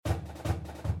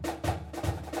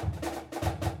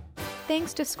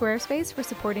thanks to Squarespace for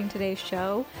supporting today's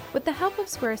show. With the help of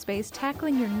Squarespace,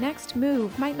 tackling your next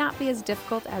move might not be as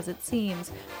difficult as it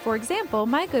seems. For example,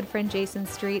 my good friend Jason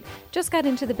Street just got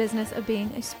into the business of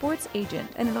being a sports agent,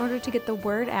 and in order to get the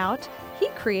word out, he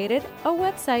created a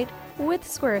website with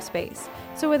Squarespace.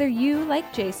 So whether you,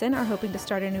 like Jason, are hoping to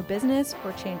start a new business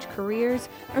or change careers,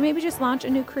 or maybe just launch a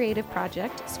new creative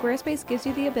project, Squarespace gives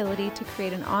you the ability to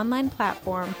create an online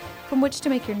platform from which to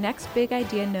make your next big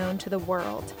idea known to the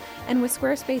world. And with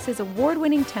Squarespace's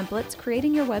award-winning templates,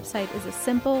 creating your website is a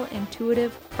simple,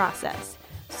 intuitive process.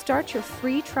 Start your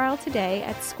free trial today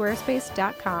at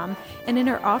squarespace.com and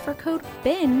enter offer code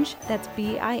BINGE, that's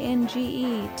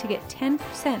B-I-N-G-E, to get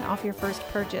 10% off your first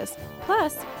purchase,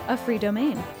 plus a free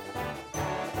domain.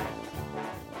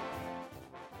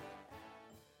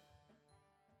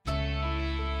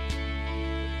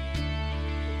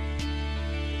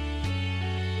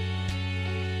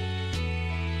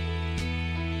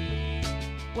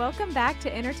 Welcome back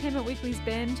to Entertainment Weekly's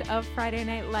binge of Friday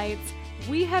Night Lights.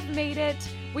 We have made it.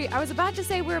 I was about to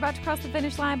say we're about to cross the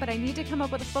finish line, but I need to come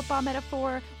up with a football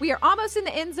metaphor. We are almost in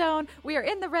the end zone. We are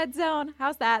in the red zone.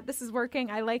 How's that? This is working.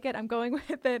 I like it. I'm going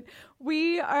with it.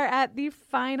 We are at the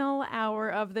final hour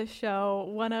of the show,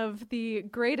 one of the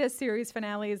greatest series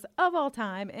finales of all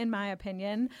time, in my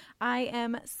opinion. I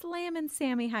am slamming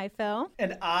Sammy Highfill.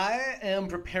 And I am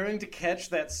preparing to catch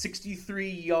that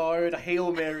 63-yard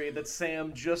Hail Mary that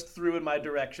Sam just threw in my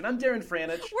direction. I'm Darren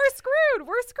Franich. We're screwed.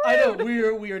 We're screwed. I know.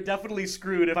 We are definitely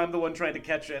screwed if I'm the one trying to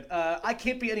catch it. I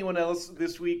can't be anyone else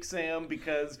this week, Sam,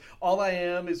 because all I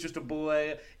am is just a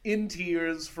boy in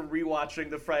tears from rewatching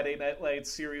the Friday Night Lights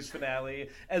series finale.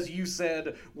 As you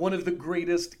said, one of the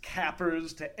greatest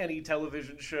cappers to any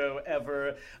television show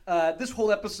ever. This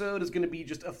whole episode is going to be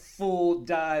just a full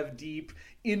dive deep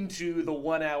into the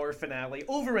 1 hour finale.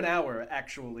 Over an hour,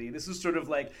 actually. This is sort of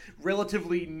like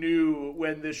relatively new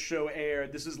when this show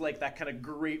aired. This is like that kind of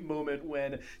great moment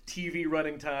when TV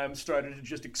running time started to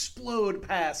just explode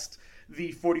past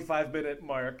the 45-minute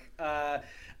mark.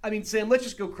 I mean, Sam, let's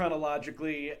just go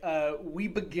chronologically. We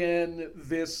begin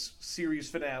this series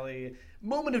finale.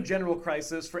 Moment of general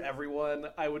crisis for everyone,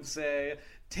 I would say.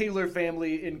 Taylor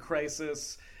family in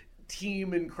crisis.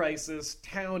 Team in crisis,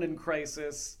 town in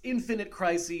crisis, infinite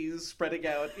crises spreading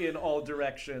out in all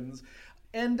directions.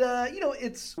 And,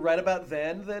 it's right about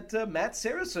then that Matt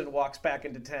Saracen walks back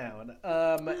into town.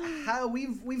 How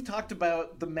we've talked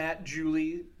about the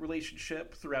Matt-Julie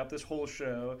relationship throughout this whole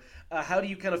show. How do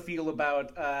you kind of feel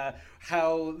about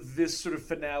how this sort of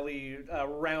finale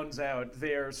rounds out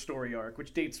their story arc,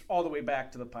 which dates all the way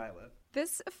back to the pilot?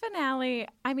 This finale,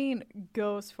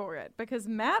 goes for it because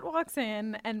Matt walks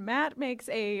in and Matt makes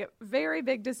a very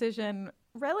big decision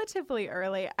relatively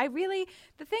early.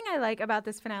 The thing I like about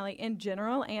this finale in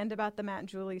general and about the Matt and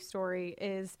Julie story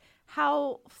is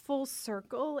how full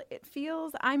circle it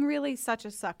feels. I'm really such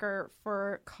a sucker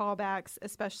for callbacks,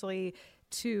 especially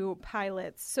to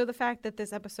pilots. So the fact that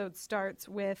this episode starts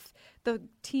with the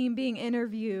team being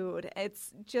interviewed,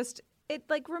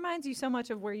 it reminds you so much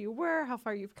of where you were, how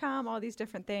far you've come, all these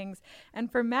different things. And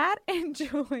for Matt and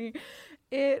Julie,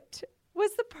 it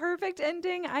was the perfect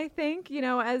ending, I think.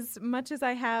 As much as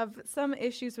I have some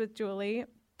issues with Julie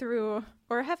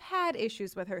have had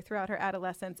issues with her throughout her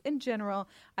adolescence, in general,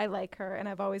 I like her and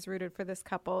I've always rooted for this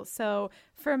couple. So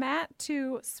for Matt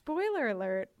to, spoiler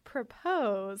alert,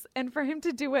 propose and for him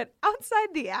to do it outside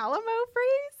the Alamo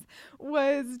freeze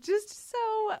was just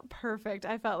so perfect,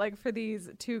 I felt like, for these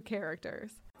two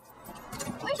characters.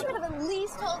 I wish you would have at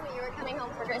least told me you were coming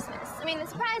home for Christmas. The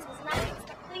surprise was nice,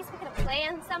 but at least we could have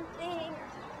planned something,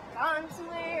 gone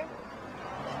somewhere.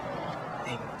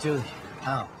 Hey, Julie,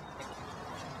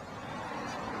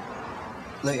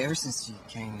 look, ever since you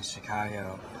came to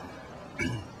Chicago,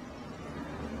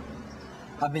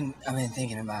 I've been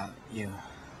thinking about you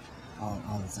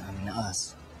all the time, and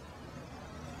us.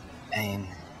 And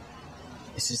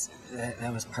it's just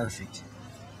that was perfect.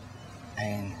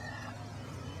 And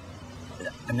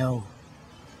I know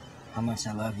how much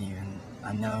I love you, and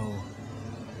I know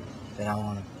that I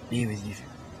want to be with you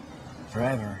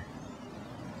forever.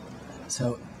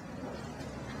 So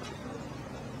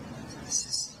this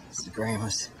is the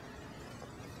grandma's.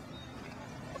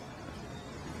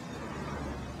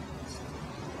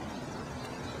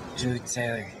 Julie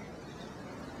Taylor,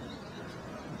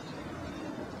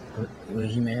 will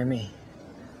you marry me?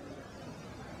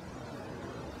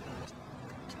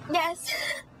 Yes.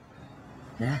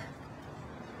 Yeah.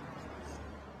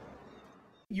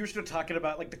 You were sort of talking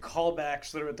about like the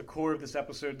callbacks that are at the core of this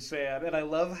episode, Sam, and I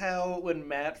love how when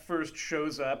Matt first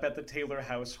shows up at the Taylor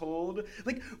household,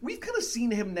 like we've kind of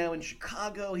seen him now in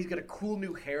Chicago. He's got a cool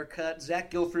new haircut.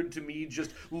 Zach Gilford to me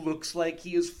just looks like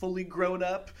he is fully grown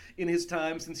up in his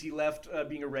time since he left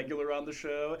being a regular on the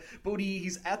show. But when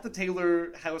he's at the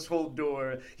Taylor household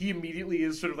door, he immediately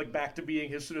is sort of like back to being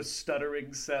his sort of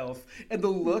stuttering self. And the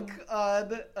look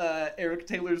on Eric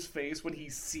Taylor's face when he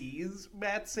sees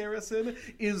Matt Saracen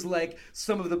is like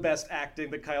some of the best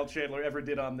acting that Kyle Chandler ever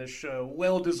did on this show.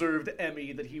 Well-deserved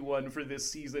Emmy that he won for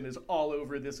this season is all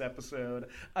over this episode.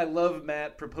 I love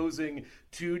Matt proposing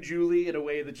to Julie in a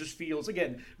way that just feels,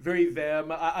 again, very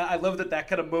them. I love that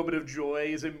kind of moment of joy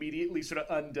is immediately sort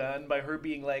of undone by her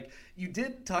being like, you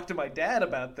did talk to my dad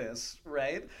about this,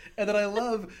 right? And then I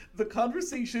love the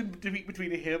conversation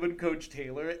between him and Coach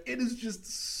Taylor. It is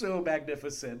just so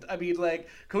magnificent. I mean, like,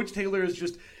 Coach Taylor is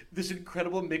just this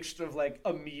incredible mixture of like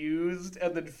amused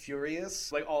and then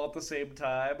furious, like all at the same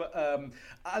time.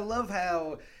 I love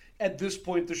how at this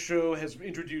point the show has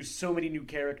introduced so many new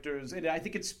characters, and I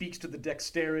think it speaks to the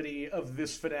dexterity of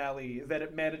this finale that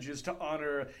it manages to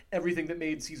honor everything that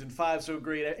made season 5 so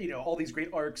great, you know, all these great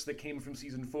arcs that came from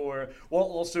season 4, while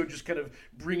also just kind of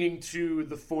bringing to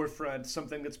the forefront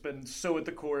something that's been so at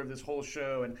the core of this whole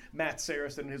show, and Matt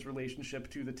Saracen and his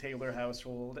relationship to the Taylor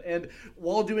household. And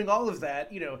while doing all of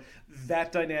that, you know,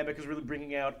 that dynamic is really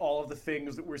bringing out all of the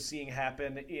things that we're seeing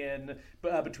happen in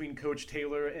between Coach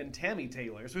Taylor and Tammy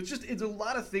Taylor. So it's a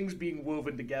lot of things being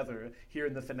woven together here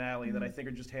in the finale that I think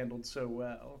are just handled so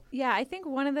well. Yeah, I think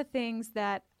one of the things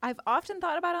that I've often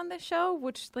thought about on this show,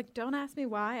 which, like, don't ask me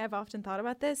why I've often thought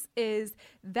about this, is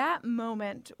that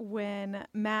moment when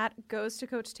Matt goes to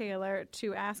Coach Taylor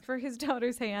to ask for his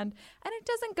daughter's hand, and it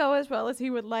doesn't go as well as he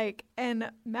would like.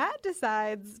 And Matt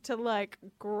decides to, like,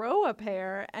 grow a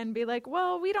pair and be like,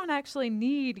 well, we don't actually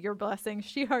need your blessing.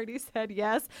 She already said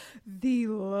yes. The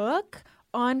look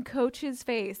on Coach's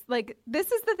face. Like,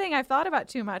 this is the thing I've thought about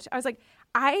too much. I was like,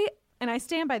 I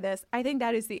stand by this. I think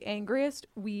that is the angriest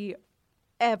we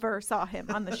ever saw him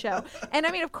on the show. And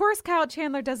I mean, of course, Kyle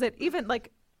Chandler does it, even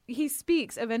like he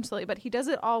speaks eventually, but he does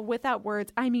it all without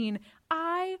words. I mean,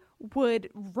 I would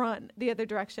run the other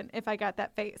direction if I got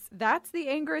that face. That's the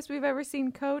angriest we've ever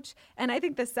seen Coach. And I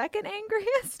think the second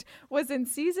angriest was in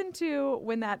season 2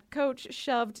 when that coach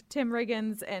shoved Tim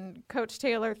Riggins and Coach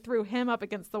Taylor threw him up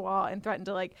against the wall and threatened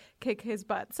to like kick his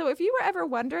butt. So if you were ever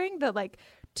wondering, the like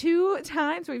 2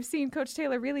 times we've seen Coach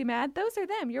Taylor really mad, those are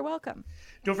them. You're welcome.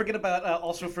 Don't forget about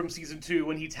also from season 2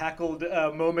 when he tackled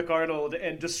Mo McArnold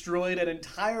and destroyed an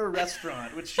entire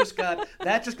restaurant, which just got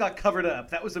covered up.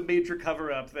 That was a major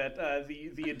cover up that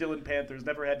the Dillon Panthers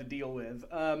never had to deal with.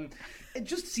 It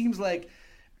just seems like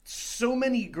so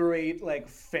many great like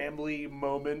family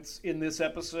moments in this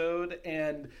episode,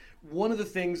 and one of the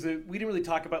things that we didn't really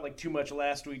talk about like too much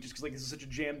last week, just because like this is such a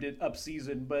jammed up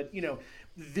season, but you know,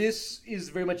 this is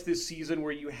very much this season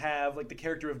where you have like the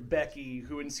character of Becky,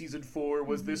 who in season 4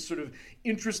 was this sort of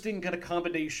interesting kind of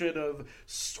combination of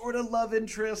sort of love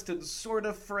interest and sort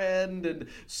of friend and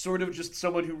sort of just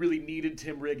someone who really needed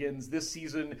Tim Riggins. This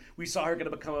season, we saw her going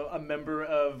to become a member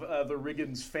of the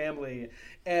Riggins family.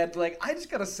 And like, I just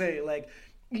got to say, like,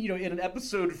 you know, in an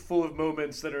episode full of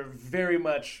moments that are very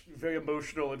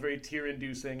emotional and very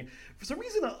tear-inducing, for some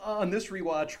reason on this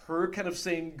rewatch, her kind of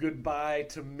saying goodbye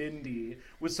to Mindy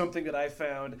was something that I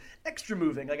found extra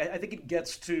moving. Like, I think it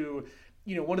gets to,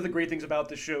 you know, one of the great things about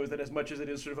the show is that as much as it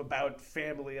is sort of about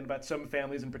family and about some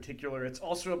families in particular, it's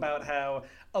also about how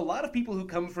a lot of people who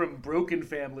come from broken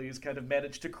families kind of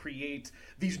manage to create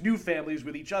these new families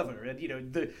with each other. And, you know,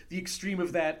 the extreme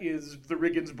of that is the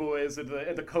Riggins boys and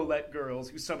the Colette girls,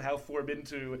 who somehow form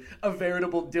into a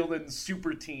veritable Dillon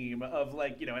super team of,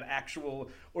 like, you know, an actual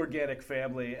organic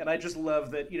family. And I just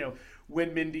love that, you know,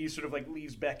 when Mindy sort of like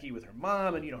leaves Becky with her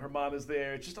mom, and you know her mom is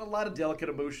there, just a lot of delicate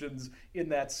emotions in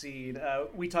that scene.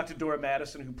 We talked to Dora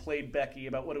Madison, who played Becky,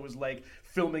 about what it was like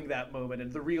filming that moment and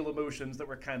the real emotions that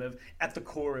were kind of at the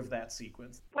core of that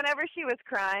sequence. Whenever she was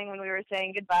crying when we were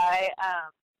saying goodbye,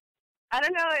 I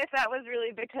don't know if that was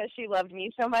really because she loved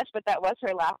me so much, but that was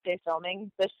her last day filming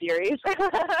the series.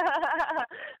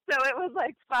 So it was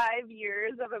like 5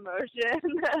 years of emotion.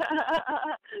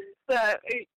 So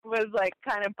it was like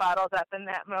kind of bottled up in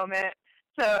that moment.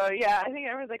 So yeah, I think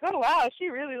everyone's like, oh wow, she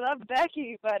really loved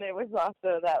Becky, but it was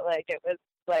also that like it was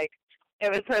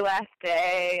her last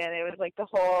day, and it was like the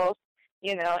whole,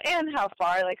 you know, and how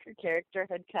far like her character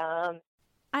had come.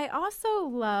 I also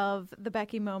love the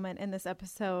Becky moment in this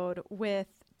episode with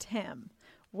Tim,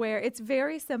 where it's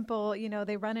very simple. You know,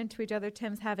 they run into each other.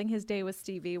 Tim's having his day with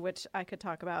Stevie, which I could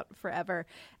talk about forever.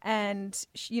 And,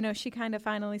 you know, she kind of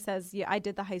finally says, yeah, I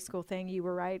did the high school thing. You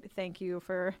were right. Thank you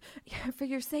for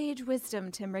your sage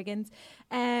wisdom, Tim Riggins.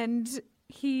 And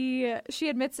she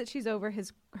admits that she's over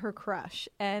her crush.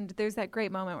 And there's that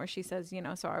great moment where she says, you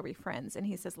know, so are we friends? And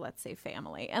he says, let's say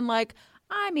family. And like,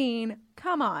 I mean,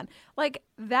 come on. Like,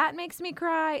 that makes me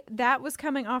cry. That was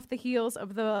coming off the heels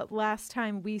of the last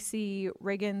time we see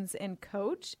Riggins and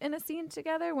Coach in a scene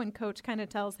together, when Coach kind of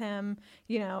tells him,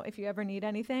 you know, if you ever need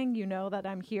anything, you know that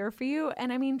I'm here for you.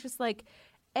 And I mean, just like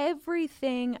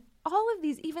everything, all of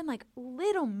these even like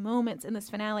little moments in this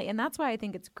finale. And that's why I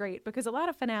think it's great, because a lot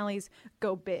of finales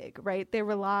go big, right? They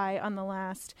rely on the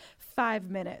last 5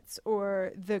 minutes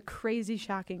or the crazy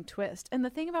shocking twist. And the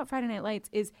thing about Friday Night Lights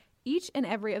is each and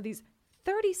every of these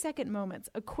 30-second moments,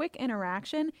 a quick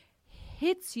interaction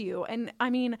hits you. And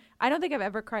I mean, I don't think I've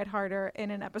ever cried harder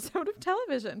in an episode of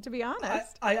television, to be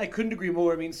honest. I couldn't agree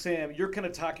more. I mean, Sam, you're kind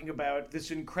of talking about this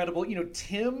incredible, you know,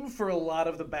 Tim, for a lot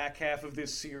of the back half of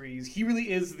this series, he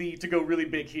really is to go really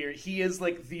big here, he is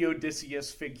like the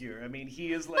Odysseus figure. I mean,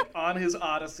 he is like on his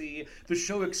Odyssey. The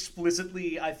show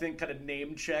explicitly, I think, kind of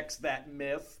name checks that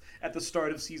myth at the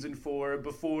start of season 4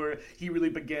 before he really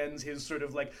begins his sort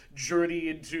of like journey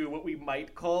into what we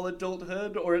might call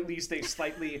adulthood, or at least a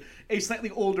slightly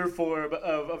older form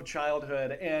of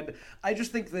childhood. And I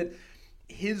just think that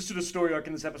his sort of story arc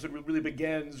in this episode really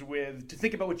begins with, to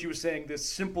think about what you were saying, this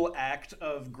simple act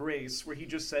of grace where he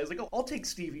just says, like, oh, I'll take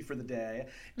Stevie for the day.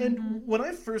 And when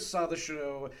I first saw the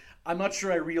show, I'm not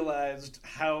sure I realized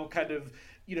how kind of,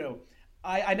 you know,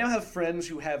 I now have friends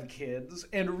who have kids,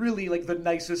 and really, like, the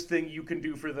nicest thing you can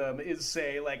do for them is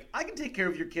say, like, I can take care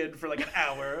of your kid for, like, an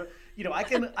hour. You know, I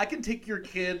can take your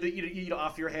kid, you know,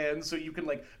 off your hands so you can,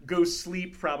 like, go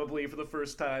sleep probably for the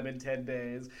first time in 10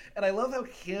 days. And I love how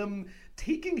him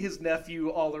taking his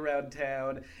nephew all around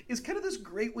town is kind of this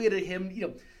great way to him, you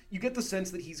know, you get the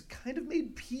sense that he's kind of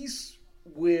made peace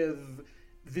with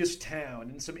this town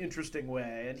in some interesting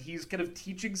way, and he's kind of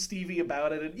teaching Stevie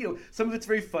about it, and you know, some of it's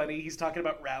very funny. He's talking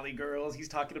about rally girls, he's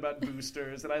talking about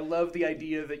boosters, and I love the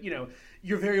idea that, you know,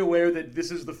 you're very aware that this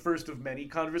is the first of many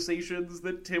conversations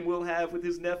that Tim will have with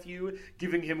his nephew,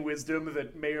 giving him wisdom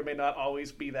that may or may not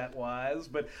always be that wise.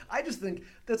 But I just think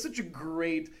that's such a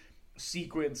great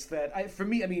sequence that, for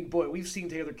me, I mean, boy, we've seen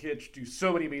Taylor Kitsch do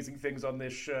so many amazing things on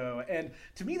this show, and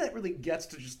to me that really gets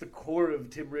to just the core of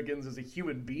Tim Riggins as a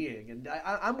human being. And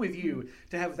I'm with you,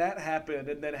 to have that happen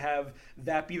and then have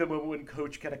that be the moment when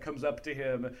Coach kind of comes up to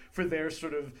him for their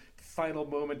sort of final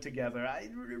moment together.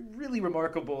 Really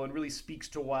remarkable, and really speaks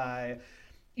to why,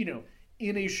 you know,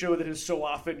 in a show that has so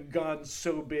often gone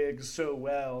so big, so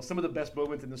well, some of the best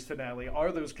moments in this finale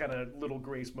are those kind of little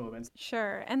grace moments.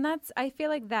 Sure. And I feel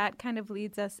like that kind of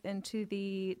leads us into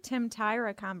the Tim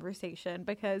Tyra conversation,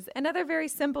 because another very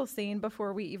simple scene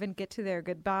before we even get to their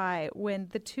goodbye, when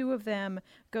the two of them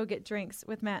go get drinks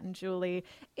with Matt and Julie,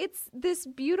 it's this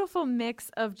beautiful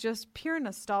mix of just pure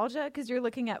nostalgia, because you're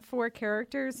looking at 4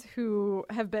 characters who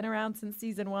have been around since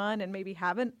season 1 and maybe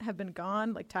have been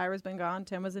gone. Like, Tyra's been gone,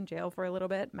 Tim was in jail for a little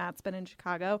bit, Matt's been in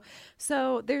Chicago.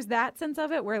 So there's that sense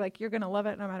of it where, like, you're going to love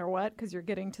it no matter what, because you're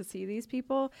getting to see these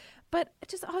people. But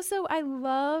just also, I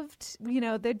loved, you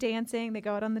know, they're dancing, they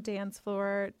go out on the dance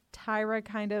floor. Tyra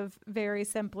kind of very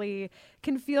simply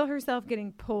can feel herself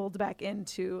getting pulled back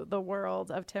into the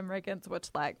world of Tim Riggins,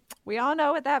 which, like, we all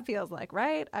know what that feels like,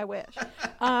 right? I wish.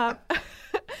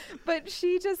 But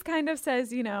she just kind of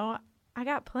says, you know, I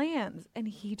got plans. And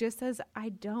he just says, I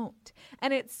don't.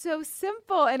 And it's so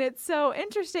simple and it's so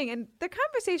interesting. And the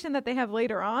conversation that they have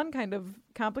later on kind of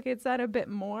complicates that a bit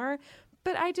more.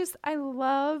 But I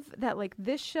love that, like,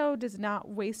 this show does not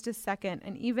waste a second.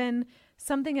 And even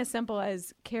something as simple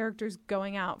as characters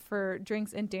going out for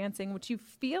drinks and dancing, which you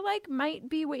feel like might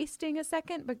be wasting a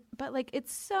second, but like,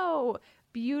 it's so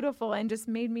beautiful and just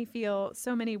made me feel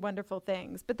so many wonderful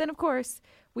things. But then, of course,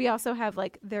 we also have,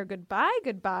 like, their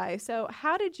goodbye. So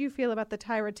how did you feel about the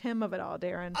Tyra Tim of it all,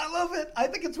 Darren? I love it. I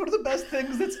think it's one of the best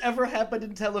things that's ever happened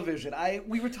in television.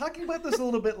 We were talking about this a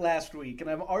little bit last week, and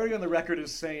I'm already on the record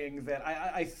as saying that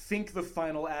I think the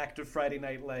final act of Friday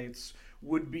Night Lights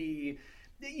would be,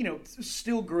 you know,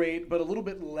 still great, but a little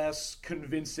bit less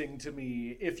convincing to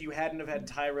me if you hadn't have had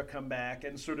Tyra come back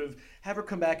and sort of have her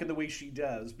come back in the way she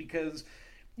does. Because,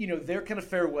 their kind of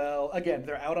farewell. Again,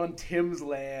 they're out on Tim's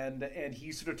land, and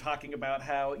he's sort of talking about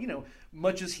how,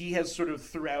 much as he has sort of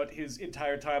throughout his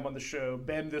entire time on the show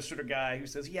been this sort of guy who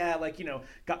says, yeah, like,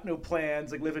 got no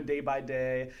plans, like living day by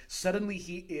day. Suddenly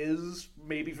he is,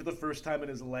 maybe for the first time in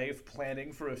his life,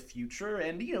 planning for a future.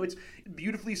 And, it's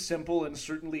beautifully simple and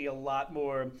certainly a lot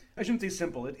more, I shouldn't say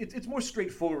simple, it's more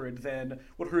straightforward than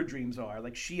what her dreams are.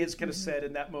 Like, she has kind of said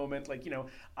in that moment, like,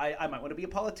 I might want to be a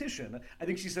politician. I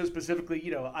think she says specifically,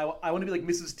 I want to be like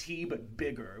Mrs. T, but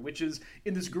bigger, which is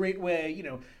in this great way,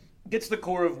 gets to the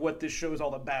core of what this show is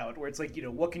all about, where it's like,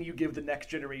 what can you give the next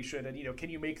generation, and, can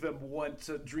you make them want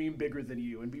to dream bigger than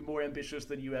you and be more ambitious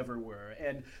than you ever were?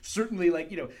 And certainly,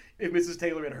 like, if Mrs.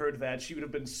 Taylor had heard that, she would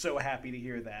have been so happy to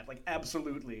hear that. Like,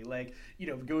 absolutely. Like,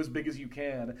 go as big as you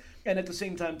can. And at the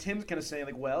same time, Tim's kind of saying,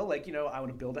 like, well, like, I want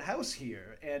to build a house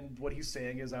here. And what he's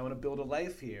saying is, I want to build a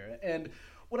life here. And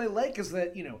what I like is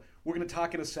that, we're going to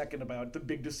talk in a second about the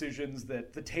big decisions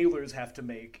that the Taylors have to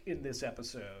make in this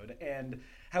episode, and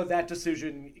how that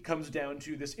decision comes down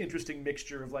to this interesting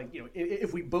mixture of, like,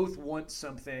 if we both want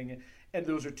something and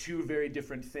those are two very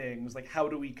different things, like, how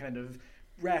do we kind of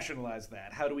rationalize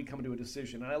that? How do we come to a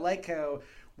decision? And I like how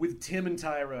with Tim and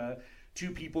Tyra,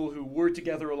 two people who were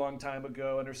together a long time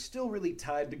ago and are still really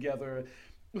tied together,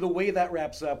 the way that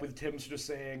wraps up with Tim sort of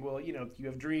saying, well, you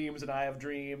have dreams and I have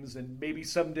dreams, and maybe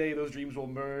someday those dreams will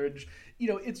merge.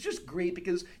 It's just great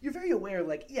because you're very aware,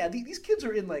 like, yeah, these kids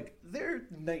are in, like, they're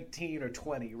 19 or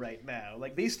 20 right now.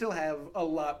 Like, they still have a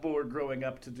lot more growing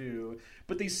up to do,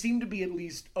 but they seem to be at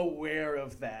least aware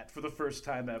of that for the first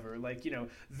time ever. Like,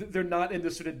 they're not in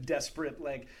this sort of desperate,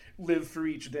 like, live for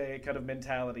each day kind of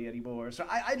mentality anymore. So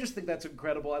I just think that's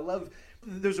incredible. I love,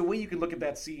 there's a way you can look at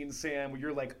that scene, Sam, where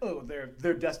you're like, oh,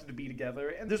 they're destined to be together.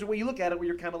 And there's a way you look at it where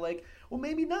you're kind of like, well,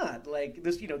 maybe not. Like,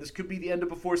 this, this could be the end of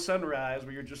Before Sunrise,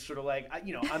 where you're just sort of like,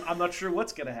 I'm not sure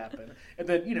what's going to happen. And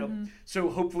then, so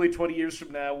hopefully 20 years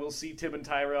from now, we'll see Tim and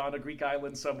Tyra on a Greek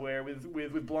island somewhere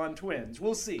with blonde twins.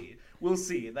 We'll see.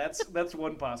 That's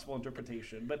one possible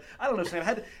interpretation. But I don't know, Sam,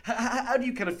 how do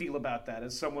you kind of feel about that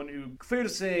as someone who, fair to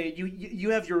say, you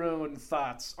have your own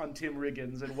thoughts on Tim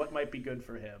Riggins and what might be good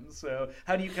for him. So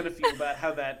how do you kind of feel about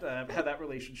how that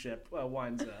relationship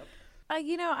winds up?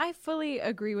 I fully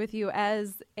agree with you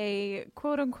as a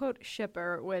quote-unquote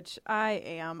shipper, which I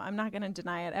am. I'm not going to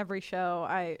deny it. Every show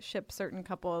I ship certain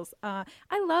couples. I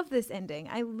love this ending.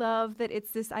 I love that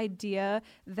it's this idea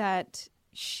that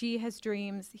she has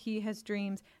dreams, he has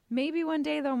dreams. Maybe one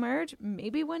day they'll merge.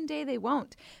 Maybe one day they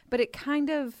won't. But it kind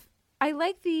of, I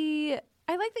like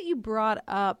that you brought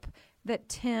up that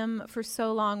Tim for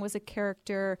so long was a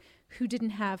character who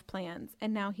didn't have plans,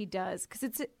 and now he does. Because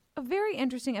it's a very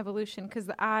interesting evolution, because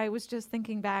I was just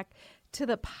thinking back to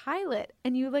the pilot,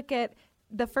 and you look at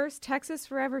the first Texas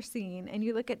Forever scene, and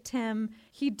you look at Tim,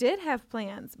 he did have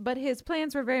plans, but his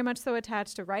plans were very much so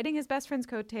attached to riding his best friend's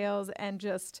coattails and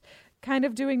just kind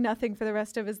of doing nothing for the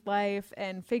rest of his life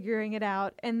and figuring it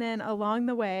out. And then along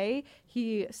the way,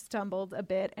 he stumbled a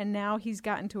bit, and now he's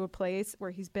gotten to a place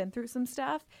where he's been through some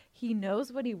stuff. He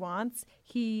knows what he wants.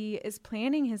 He is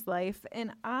planning his life.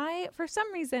 And for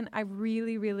some reason, I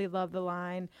really, really love the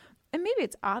line. And maybe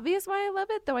it's obvious why I love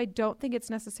it, though I don't think it's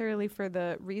necessarily for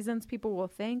the reasons people will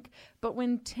think. But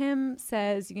when Tim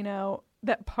says,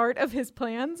 that part of his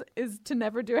plans is to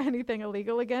never do anything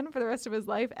illegal again for the rest of his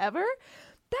life ever,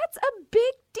 that's a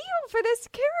big deal for this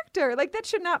character. Like, that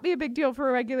should not be a big deal for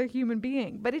a regular human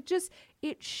being. But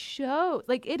it shows,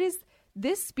 like,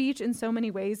 this speech in so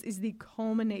many ways is the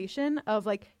culmination of,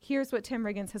 like, here's what Tim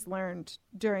Riggins has learned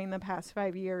during the past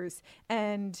 5 years.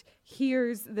 And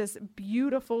here's this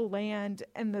beautiful land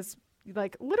and this,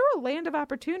 like, literal land of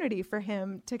opportunity for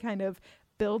him to kind of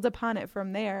build upon it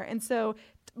from there. And so,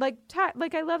 like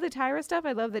I love the Tyra stuff.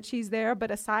 I love that she's there.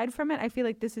 But aside from it, I feel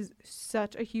like this is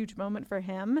such a huge moment for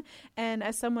him. And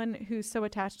as someone who's so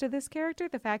attached to this character,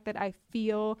 the fact that I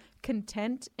feel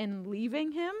content in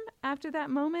leaving him after that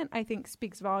moment, I think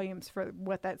speaks volumes for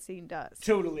what that scene does.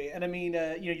 Totally. And I mean,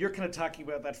 you're kind of talking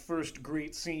about that first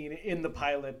great scene in the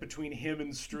pilot between him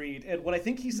and Street. And what I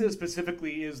think he says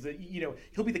specifically is that,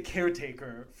 he'll be the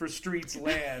caretaker for Street's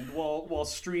land while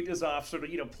Street is off sort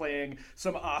of, playing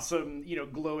some awesome,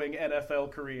 glowing NFL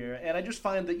career. And I just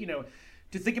find that,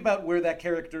 to think about where that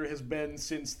character has been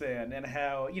since then and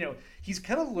how, he's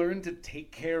kind of learned to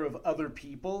take care of other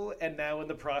people and now in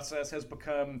the process has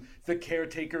become the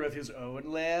caretaker of his own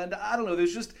land. I don't know.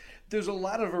 There's a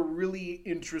lot of a really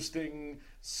interesting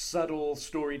subtle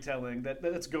storytelling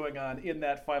that's going on in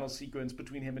that final sequence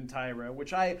between him and Tyra,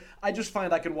 which I just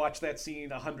find I can watch that scene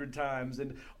 100 times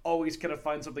and always kind of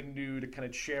find something new to kind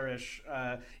of cherish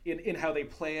in how they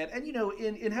play it, and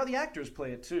in how the actors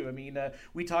play it too. I mean,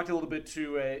 we talked a little bit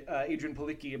to Adrienne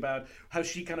Palicki about how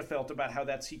she kind of felt about how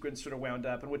that sequence sort of wound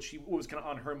up and what was kind of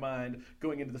on her mind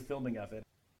going into the filming of it.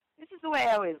 This is the way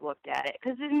I always looked at it,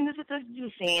 because this is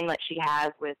the scene that she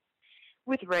has with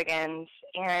Riggins,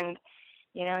 and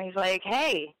he's like,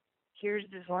 "Hey, here's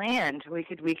this land. We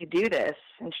could do this,"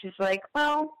 and she's like,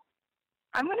 "Well,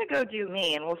 I'm gonna go do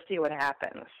me, and we'll see what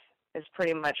happens." Is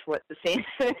pretty much what the scene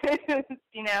is,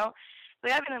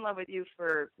 Like, I've been in love with you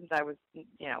since I was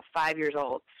 5 years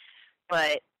old,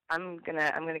 but I'm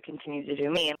gonna continue to do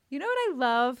me. You know what I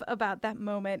love about that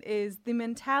moment is the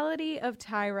mentality of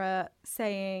Tyra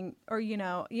saying, or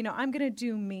I'm gonna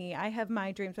do me. I have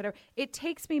my dreams, whatever. It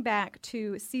takes me back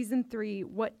to season 3,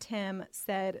 what Tim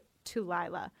said to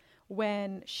Lila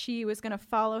when she was gonna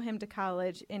follow him to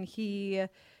college, and he,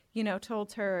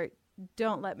 told her,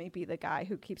 "Don't let me be the guy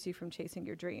who keeps you from chasing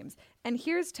your dreams." And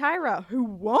here's Tyra, who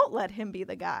won't let him be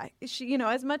the guy. She,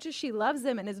 as much as she loves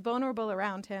him and is vulnerable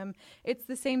around him, it's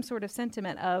the same sort of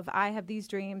sentiment of, I have these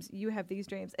dreams, you have these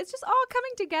dreams. It's just all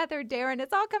coming together, Darren.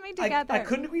 It's all coming together. I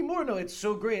couldn't agree more. No, it's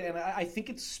so great. And I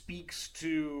think it speaks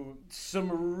to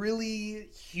some really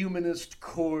humanist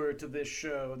core to this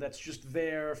show that's just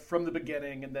there from the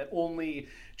beginning, and that only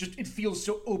just, it feels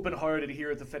so open-hearted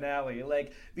here at the finale.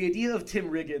 Like, the idea of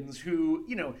Tim Riggins, who,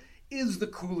 is the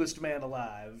coolest man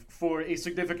alive for a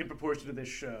significant proportion of this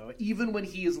show, even when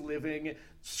he is living,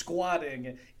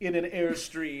 squatting in an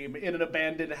Airstream in an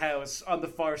abandoned house on the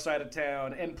far side of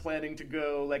town and planning to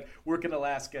go, work in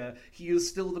Alaska. He is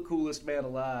still the coolest man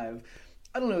alive.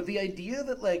 I don't know, the idea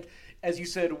that, as you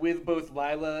said, with both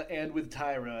Lila and with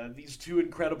Tyra, these two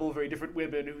incredible, very different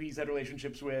women who he's had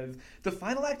relationships with, the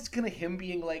final act is kind of him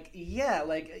being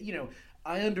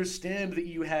I understand that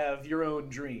you have your own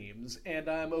dreams, and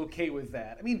I'm okay with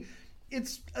that. I mean,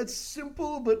 it's a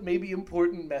simple but maybe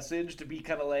important message to be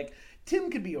kind of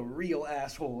Tim could be a real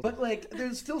asshole, but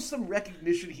there's still some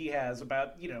recognition he has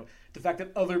about, the fact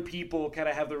that other people kind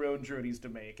of have their own journeys to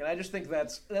make. And I just think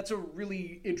that's a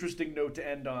really interesting note to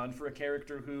end on for a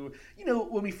character who,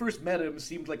 when we first met him,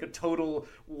 seemed like a total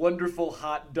wonderful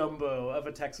hot Dumbo of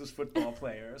a Texas football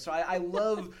player. So I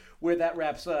love where that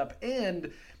wraps up.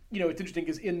 And it's interesting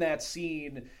because in that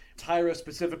scene, Tyra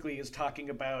specifically is talking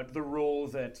about the role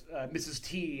that Mrs.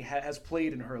 T has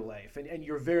played in her life. And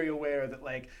you're very aware that,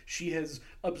 she has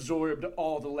absorbed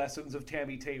all the lessons of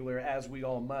Tammy Taylor, as we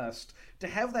all must. To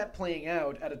have that playing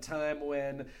out at a time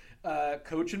when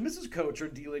Coach and Mrs. Coach are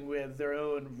dealing with their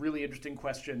own really interesting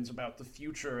questions about the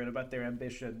future and about their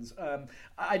ambitions.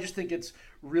 I just think it's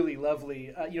really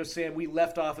lovely. Sam, we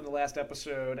left off in the last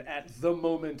episode at the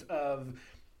moment of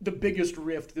the biggest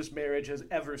rift this marriage has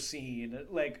ever seen,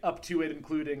 up to it,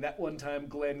 including that one time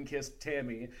Glenn kissed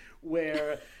Tammy,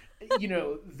 where,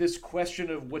 this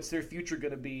question of what's their future going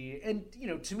to be. And,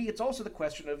 to me, it's also the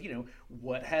question of,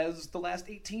 what has the last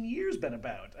 18 years been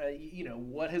about?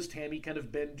 What has Tammy kind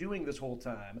of been doing this whole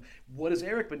time? What has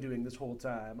Eric been doing this whole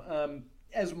time?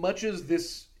 As much as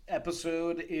this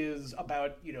episode is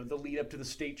about, the lead up to the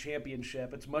state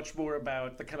championship, it's much more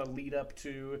about the kind of lead up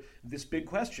to this big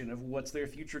question of what's their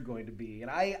future going to be. And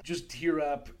I just tear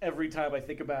up every time I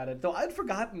think about it. Though I'd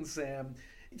forgotten, Sam,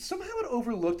 somehow it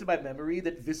overlooked in my memory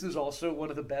that this is also one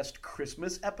of the best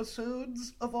Christmas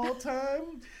episodes of all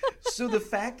time. So the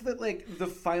fact that, the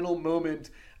final moment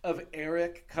of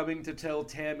Eric coming to tell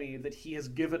Tammy that he has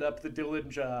given up the Dylan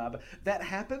job, that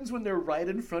happens when they're right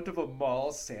in front of a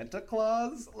mall Santa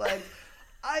Claus.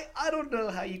 I don't know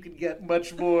how you can get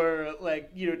much more,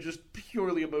 just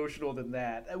purely emotional than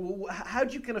that.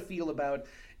 How'd you kind of feel about,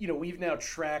 we've now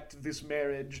tracked this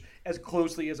marriage as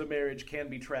closely as a marriage can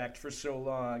be tracked for so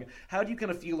long. How do you kind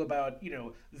of feel about,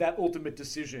 that ultimate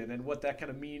decision and what that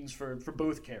kind of means for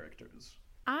both characters?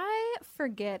 I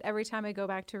forget every time I go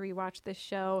back to rewatch this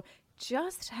show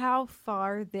just how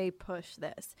far they push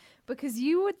this, because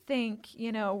you would think,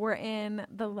 we're in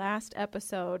the last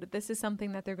episode. This is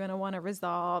something that they're going to want to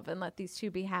resolve and let these two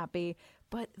be happy.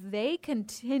 But they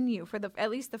continue for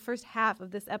at least the first half of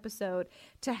this episode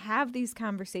to have these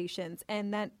conversations.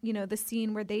 And that, the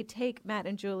scene where they take Matt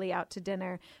and Julie out to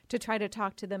dinner to try to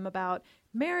talk to them about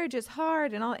marriage is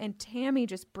hard and all, and Tammy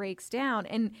just breaks down.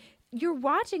 And you're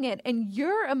watching it and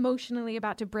you're emotionally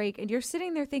about to break, and you're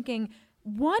sitting there thinking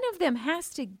one of them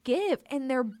has to give, and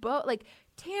they're both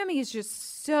Tammy is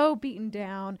just so beaten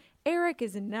down. Eric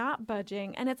is not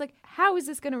budging, and it's how is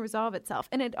this going to resolve itself?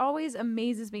 And it always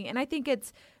amazes me. And I think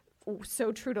it's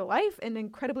so true to life and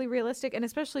incredibly realistic, and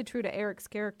especially true to Eric's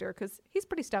character, because he's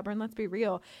pretty stubborn, let's be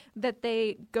real, that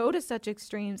they go to such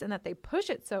extremes and that they push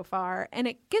it so far. And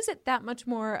it gives it that much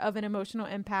more of an emotional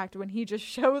impact when he just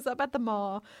shows up at the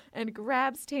mall and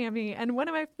grabs Tammy. And one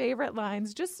of my favorite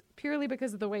lines, just purely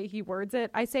because of the way he words it,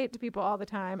 I say it to people all the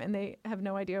time and they have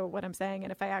no idea what I'm saying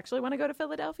and if I actually want to go to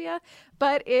Philadelphia,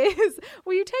 but is,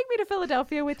 will you take me to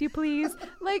Philadelphia with you, please?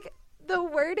 Like, the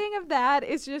wording of that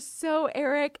is just so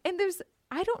Eric. And there's,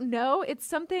 I don't know, it's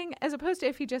something, as opposed to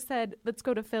if he just said, let's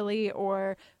go to Philly,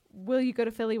 or will you go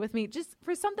to Philly with me? Just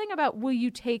for something about, will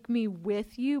you take me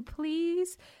with you,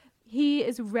 please? He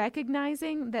is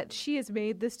recognizing that she has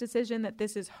made this decision, that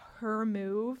this is her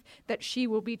move, that she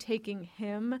will be taking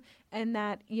him, and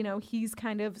that, you know, he's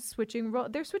kind of switching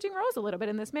they're switching roles a little bit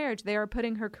in this marriage. They are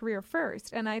putting her career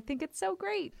first, and I think it's so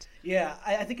great. Yeah,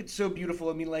 I think it's so beautiful.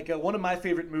 I mean, like, one of my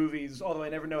favorite movies, although I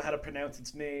never know how to pronounce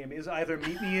its name, is either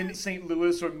Meet Me in St.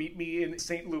 Louis or Meet Me in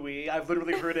St. Louis. I've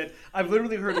literally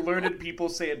heard learned people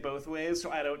say it both ways,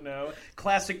 so I don't know.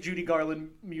 Classic Judy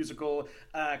Garland musical,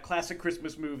 classic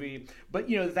Christmas movie. But,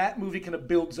 you know, that movie kind of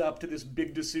builds up to this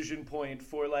big decision point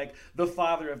for, like, the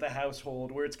father of the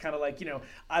household, where it's kind of like, you know,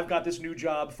 I've got this new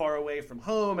job far away from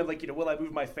home, and, like, you know, will I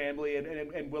move my family,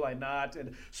 and will I not?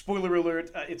 And spoiler alert,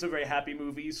 it's a very happy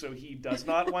movie, so he does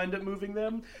not wind up moving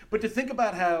them. But to think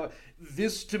about how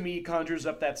this, to me, conjures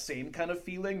up that same kind of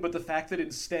feeling, but the fact that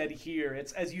instead here,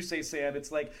 it's, as you say, Sam,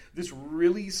 it's like this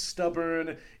really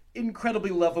stubborn,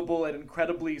 incredibly lovable and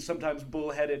incredibly sometimes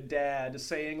bullheaded dad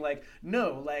saying, like,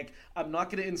 no, like, I'm not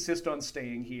going to insist on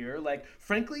staying here. Like,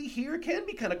 frankly, here can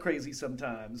be kind of crazy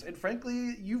sometimes. And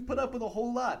frankly, you've put up with a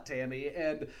whole lot, Tammy.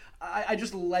 And I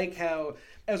just like how,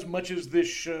 as much as this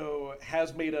show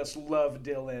has made us love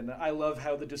Dylan, I love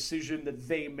how the decision that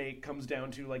they make comes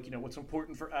down to, like, you know, what's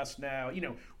important for us now. You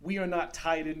know, we are not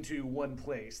tied into one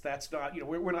place. That's not, you know,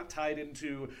 we're not tied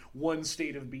into one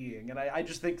state of being. And I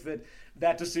just think that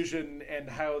that decision and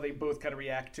how they both kind of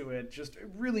react to it just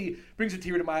really brings a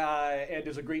tear to my eye and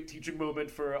is a great teaching moment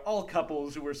for all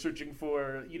couples who are searching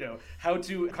for, you know, how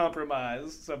to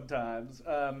compromise sometimes.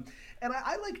 And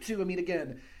I like to, I mean,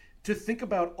 again, to think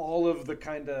about all of the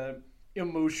kind of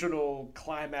emotional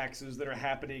climaxes that are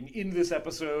happening in this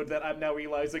episode that I'm now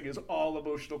realizing is all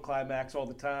emotional climax all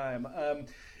the time.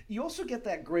 You also get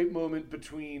that great moment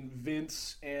between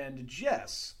Vince and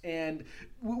Jess. And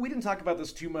we didn't talk about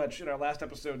this too much in our last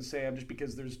episode, Sam, just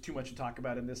because there's too much to talk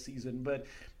about in this season. But,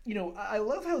 you know, I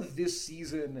love how this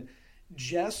season,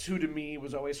 Jess, who to me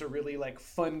was always a really, like,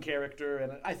 fun character,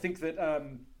 and I think that,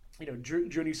 you know,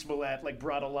 Jurnee Smollett, like,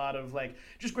 brought a lot of, like,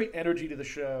 just great energy to the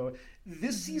show.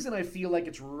 This season, I feel like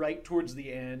it's right towards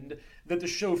the end that the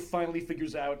show finally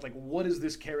figures out, like, what is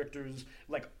this character's,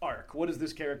 like, arc? What is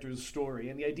this character's story?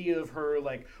 And the idea of her,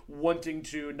 like, wanting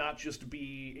to not just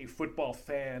be a football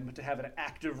fan, but to have an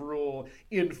active role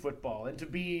in football and to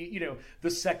be, you know,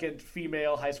 the second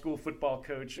female high school football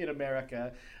coach in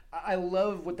America. I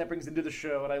love what that brings into the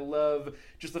show, and I love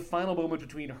just the final moment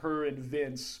between her and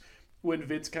Vince, when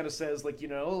Vince kind of says, like, you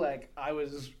know, like, I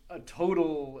was a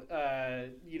total,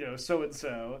 you know,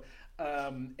 so-and-so,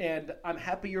 and I'm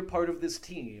happy you're part of this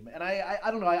team. And I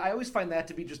don't know, I always find that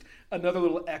to be just another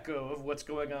little echo of what's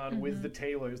going on with the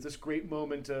Taylors, this great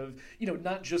moment of, you know,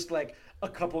 not just, like, a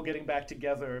couple getting back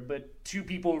together, but two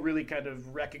people really kind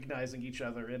of recognizing each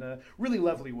other in a really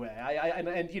lovely way.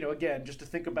 And you know, again, just to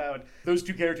think about those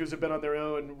two characters have been on their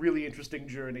own really interesting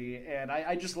journey, and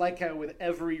I just like how with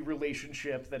every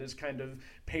relationship that is kind of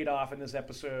paid off in this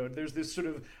episode, there's this sort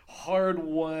of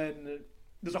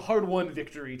there's a hard-won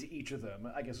victory to each of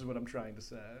them, I guess is what I'm trying to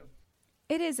say.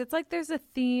 It is. It's like there's a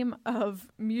theme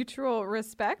of mutual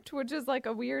respect, which is like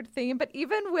a weird theme. But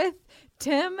even with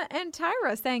Tim and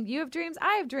Tyra saying, you have dreams,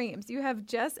 I have dreams. You have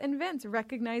Jess and Vince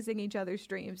recognizing each other's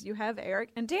dreams. You have Eric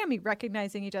and Tammy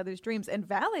recognizing each other's dreams and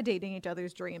validating each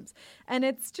other's dreams. And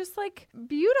it's just like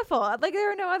beautiful. Like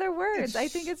there are no other words. I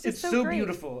think it's just so great.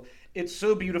 Beautiful. It's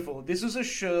so beautiful. This is a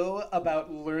show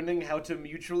about learning how to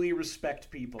mutually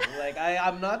respect people. Like,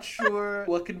 I'm not sure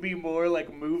what can be more,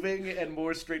 like, moving and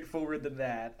more straightforward than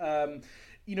that.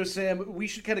 You know, Sam, we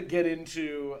should kind of get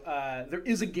into, there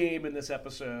is a game in this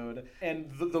episode, and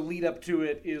the lead up to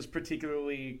it is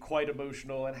particularly quite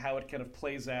emotional, and how it kind of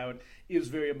plays out is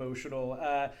very emotional.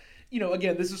 You know,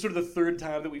 again, this is sort of the third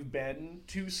time that we've been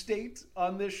to state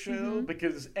on this show,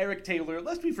 because Eric Taylor,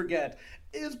 lest we forget,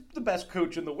 is the best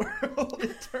coach in the world,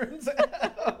 it turns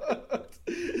out.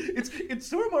 It's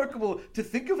so remarkable to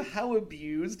think of how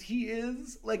abused he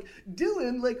is. Like,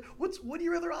 Dylan, like, what are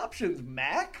your other options?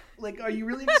 Mac? Like, are you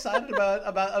really excited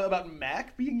about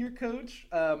Mac being your coach?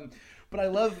 But I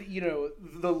love, you know,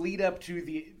 the lead up to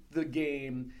the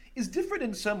game is different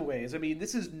in some ways. I mean,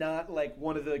 this is not like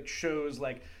one of the shows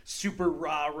like super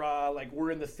rah-rah, like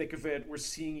we're in the thick of it, we're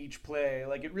seeing each play.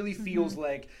 Like it really feels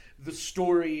like the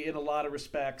story in a lot of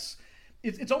respects.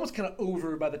 It's almost kind of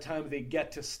over by the time they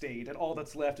get to state, and all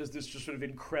that's left is this just sort of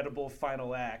incredible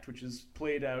final act, which is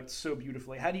played out so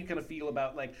beautifully. How do you kind of feel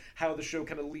about like how the show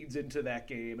kind of leads into that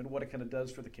game and what it kind of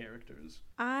does for the characters?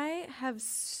 I have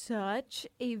such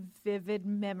a vivid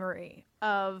memory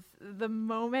of the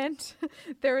moment.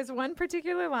 There is one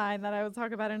particular line that I will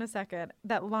talk about in a second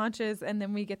that launches, and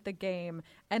then we get the game.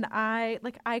 And I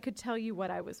could tell you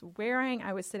what I was wearing.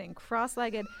 I was sitting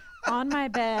cross-legged on my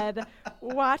bed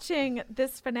watching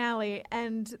this finale,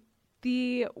 and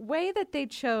the way that they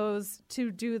chose to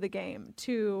do the game,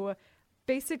 to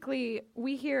basically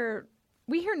we hear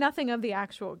nothing of the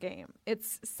actual game.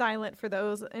 It's silent for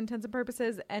those intents and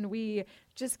purposes, and we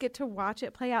just get to watch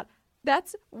it play out.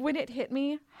 That's when it hit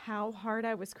me how hard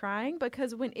I was crying,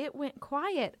 because when it went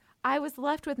quiet, I was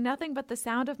left with nothing but the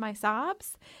sound of my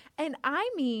sobs. And I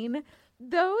mean,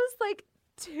 those like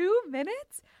 2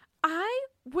 minutes, I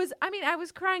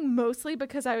was crying mostly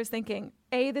because I was thinking,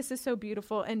 A, this is so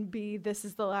beautiful, and B, this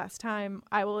is the last time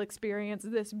I will experience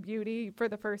this beauty for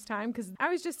the first time, because I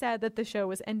was just sad that the show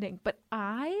was ending. But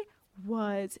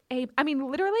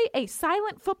literally a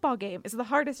silent football game is the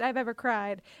hardest I've ever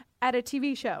cried at a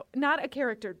TV show, not a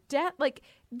character death. Like,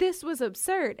 this was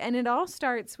absurd. And it all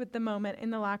starts with the moment in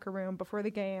the locker room before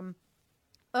the game.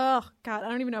 Oh, God, I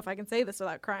don't even know if I can say this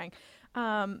without crying.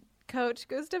 Coach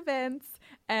goes to Vince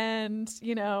and,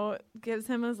 gives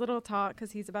him his little talk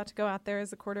because he's about to go out there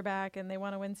as a quarterback and they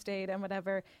want to win state and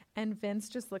whatever. And Vince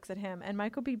just looks at him, and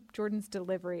Michael B. Jordan's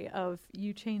delivery of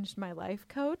 "You changed my life,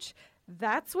 Coach,"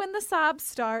 that's when the sobs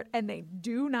start, and they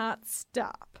do not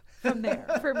stop from there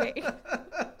for me.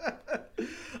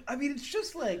 I mean, it's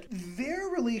just like their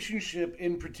relationship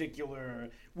in particular,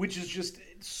 which is just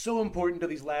so important to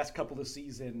these last couple of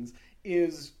seasons,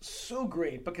 is so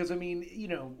great because, I mean,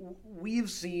 we've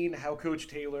seen how Coach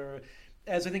Taylor,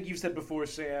 as I think you've said before,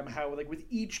 Sam, how like with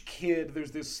each kid,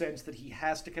 there's this sense that he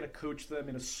has to kind of coach them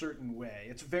in a certain way.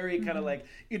 It's very kind of like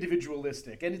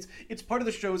individualistic, and it's part of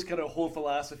the show's kind of whole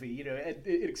philosophy.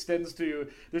 It extends to,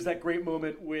 there's that great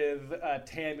moment with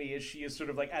Tammy as she is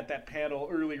sort of like at that panel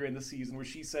earlier in the season where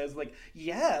she says like,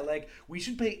 yeah, like we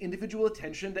should pay individual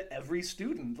attention to every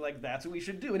student. Like that's what we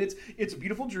should do, and it's a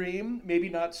beautiful dream, maybe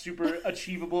not super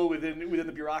achievable within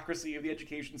the bureaucracy of the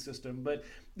education system, but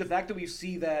the fact that we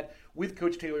see that with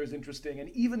Coach Taylor is interesting. And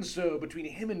even so, between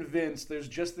him and Vince, there's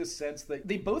just this sense that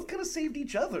they both kind of saved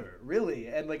each other, really.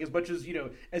 And like, as much as,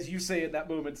 as you say in that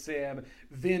moment, Sam,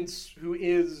 Vince, who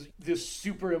is this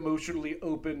super emotionally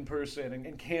open person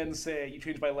and can say, "You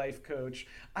changed my life, Coach,"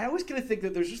 I always kind of think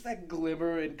that there's just that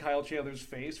glimmer in Kyle Chandler's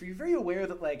face where you're very aware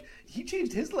that like he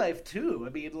changed his life too. I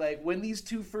mean, like when these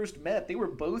two first met, they were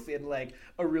both in like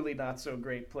a really not so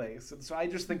great place. And so I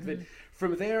just think that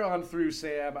from there on through,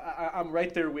 Sam, I'm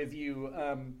right there with you.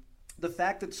 The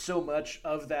fact that so much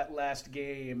of that last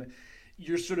game,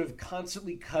 you're sort of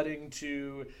constantly cutting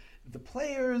to the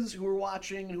players who are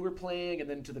watching, who are playing, and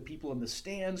then to the people in the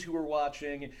stands who are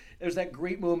watching. There's that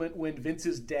great moment when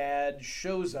Vince's dad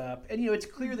shows up, and it's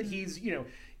clear that he's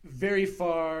very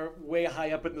far, way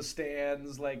high up in the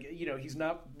stands. Like he's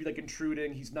not like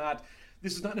intruding.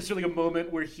 This is not necessarily a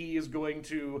moment where he is going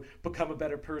to become a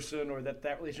better person or that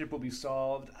relationship will be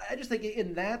solved. I just think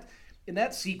in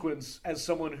that sequence, as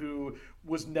someone who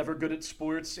was never good at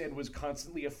sports and was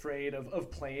constantly afraid of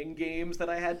playing games that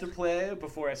I had to play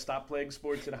before I stopped playing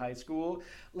sports in high school,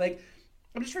 like,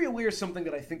 I'm just very aware of something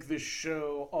that I think this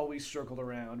show always circled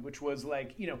around, which was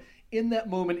like, in that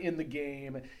moment in the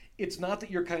game, it's not that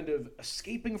you're kind of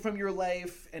escaping from your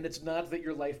life, and it's not that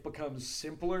your life becomes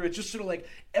simpler. It's just sort of like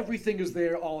everything is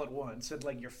there all at once, and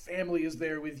like your family is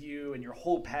there with you, and your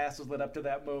whole past is led up to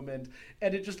that moment,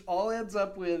 and it just all ends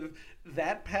up with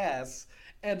that pass.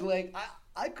 And like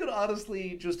I could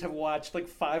honestly just have watched like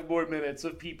 5 more minutes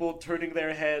of people turning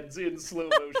their heads in slow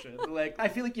motion. Like, I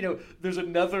feel like, there's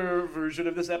another version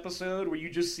of this episode where you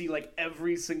just see like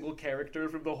every single character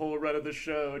from the whole run of the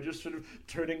show just sort of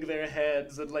turning their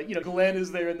heads. And like, Glenn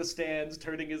is there in the stands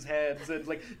turning his heads. And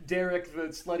like Derek, the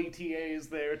slutty TA, is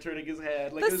there turning his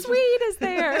head. Like, the Swede is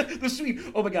there. The Swede.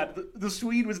 Oh my God. The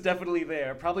Swede was definitely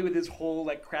there. Probably with his whole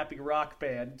like crappy rock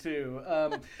band too.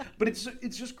 But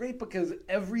it's just great because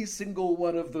every single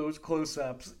one of those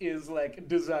close-ups is like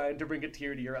designed to bring a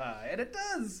tear to your eye, and it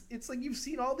does. It's like you've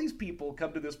seen all these people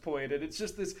come to this point, and it's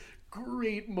just this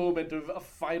great moment of a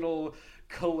final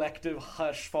collective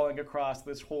hush falling across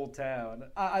this whole town.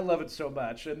 I love it so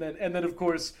much. And then of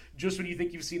course, just when you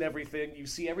think you've seen everything, you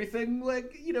see everything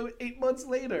 8 months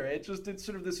later. It's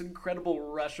sort of this incredible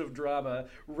rush of drama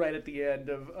right at the end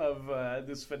of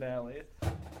this finale.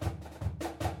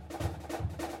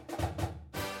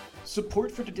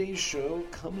 Support for today's show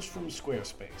comes from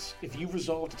Squarespace. If you've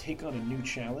resolved to take on a new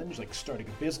challenge like starting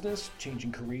a business,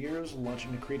 changing careers,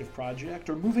 launching a creative project,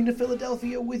 or moving to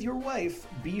Philadelphia with your wife,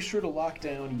 be sure to lock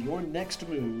down your next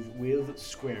move with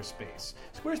Squarespace.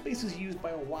 Squarespace is used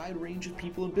by a wide range of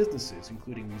people and businesses,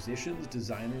 including musicians,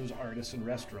 designers, artists, and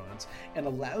restaurants, and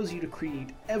allows you to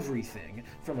create everything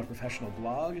from a professional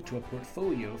blog to a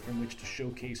portfolio from which to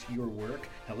showcase your work,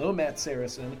 hello Matt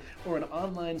Saracen, or an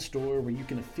online store where you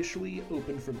can officially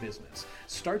open for business.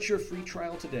 Start your free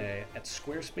trial today at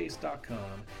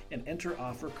squarespace.com and enter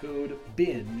offer code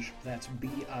BINGE, that's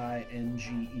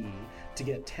B-I-N-G-E, to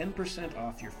get 10%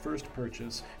 off your first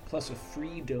purchase plus a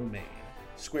free domain.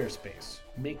 Squarespace.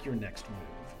 Make your next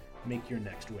move. Make your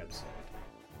next website.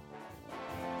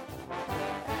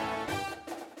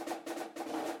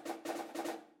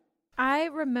 I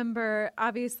remember,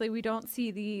 obviously, we don't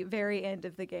see the very end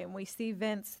of the game. We see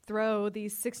Vince throw the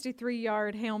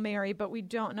 63-yard Hail Mary, but we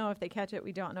don't know if they catch it.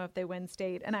 We don't know if they win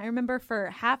state. And I remember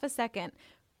for half a second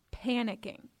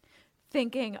panicking,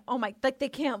 thinking, oh my, they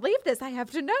can't leave this. I have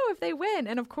to know if they win.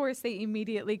 And of course, they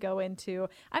immediately go into,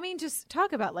 just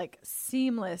talk about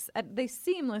seamless. They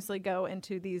seamlessly go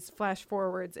into these flash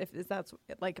forwards, if that's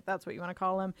what you want to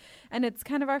call them. And it's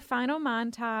kind of our final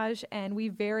montage. And we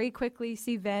very quickly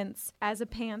see Vince as a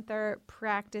Panther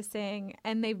practicing.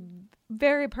 And they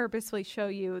very purposefully show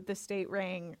you the state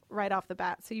ring right off the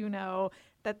bat. So you know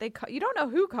that you don't know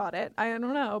who caught it. I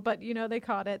don't know, but they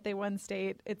caught it. They won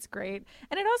state. It's great.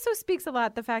 And it also speaks a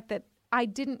lot, the fact that I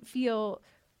didn't feel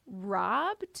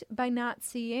robbed by not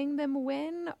seeing them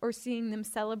win or seeing them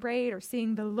celebrate or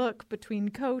seeing the look between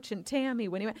Coach and Tammy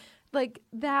when he went.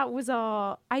 That was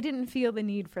all. I didn't feel the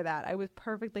need for that. I was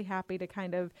perfectly happy to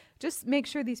kind of just make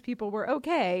sure these people were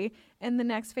okay in the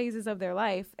next phases of their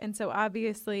life. And so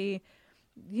obviously,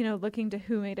 looking to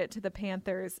who made it to the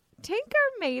Panthers, Tinker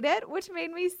made it, which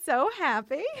made me so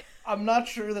happy. I'm not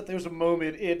sure that there's a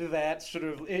moment in that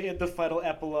in the final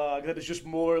epilogue that is just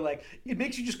more it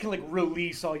makes you just kind of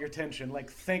release all your tension.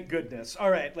 Thank goodness.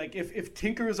 All right, if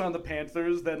Tinker is on the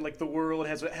Panthers, then the world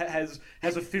has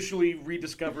officially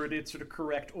rediscovered its sort of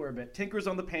correct orbit. Tinker's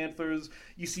on the Panthers.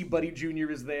 You see Buddy Jr.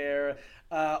 is there.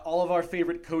 All of our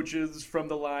favorite coaches from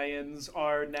the Lions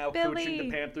are now coaching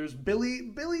the Panthers. Billy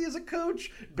is a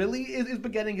coach. Billy is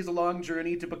beginning his long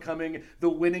journey to becoming the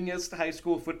winningest high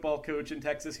school football coach in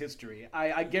Texas history.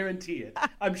 I guarantee it.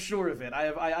 I'm sure of it.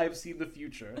 I've seen the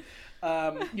future.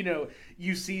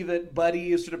 You see that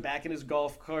Buddy is sort of back in his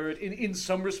golf cart. In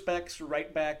some respects,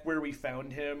 right back where we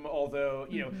found him. Although,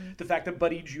 the fact that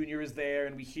Buddy Jr. is there,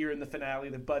 and we hear in the finale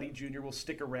that Buddy Jr. will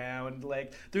stick around.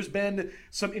 There's been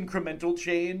some incremental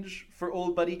change for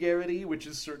old Buddy Garrity, which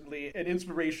is certainly an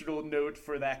inspirational note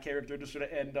for that character to sort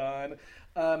of end on.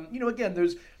 Again,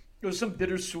 there's some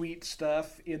bittersweet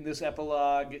stuff in this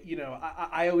epilogue.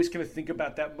 I always kind of think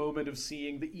about that moment of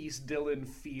seeing the East Dillon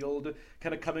field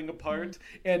kind of coming apart.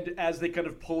 And as they kind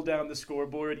of pull down the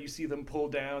scoreboard, you see them pull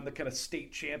down the kind of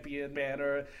state champion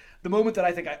banner. The moment that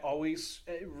I think I always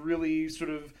really sort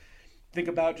of think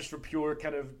about just for pure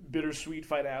kind of bittersweet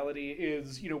finality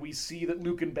is, we see that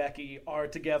Luke and Becky are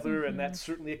together, and that's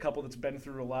certainly a couple that's been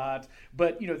through a lot.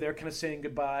 But, they're kind of saying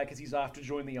goodbye because he's off to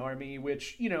join the Army,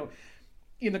 which,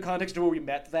 in the context of where we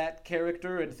met that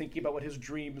character and thinking about what his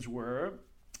dreams were,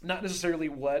 not necessarily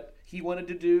what he wanted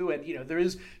to do. And, there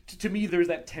is, to me, there's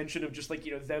that tension of just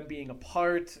them being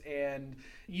apart, and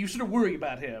you sort of worry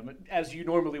about him as you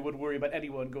normally would worry about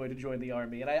anyone going to join the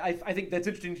Army. And I think that's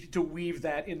interesting to weave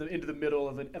that into the middle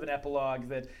of an epilogue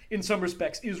that in some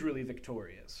respects is really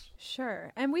victorious.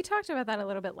 Sure. And we talked about that a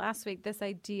little bit last week, this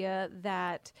idea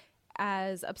that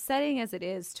as upsetting as it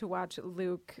is to watch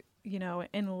Luke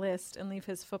enlist and leave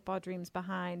his football dreams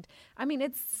behind.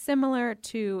 It's similar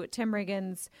to Tim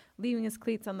Riggins leaving his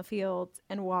cleats on the field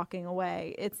and walking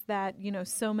away. It's that,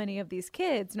 so many of these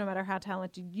kids, no matter how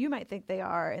talented you might think they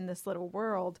are in this little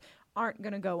world, aren't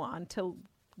going to go on to,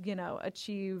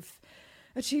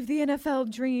 achieve the NFL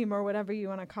dream or whatever you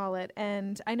want to call it.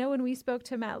 And I know when we spoke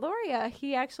to Matt Loria,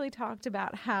 he actually talked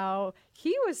about how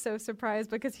he was so surprised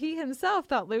because he himself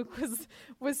thought Luke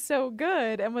was so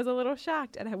good and was a little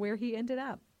shocked at where he ended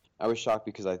up. I was shocked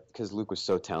because Luke was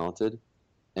so talented,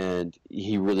 and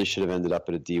he really should have ended up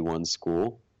at a D1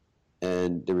 school,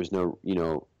 and there was no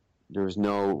there was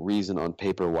no reason on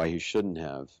paper why he shouldn't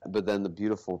have. But then the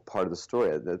beautiful part of the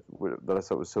story that I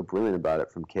thought was so brilliant about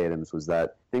it from Kay Adams was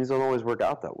that things don't always work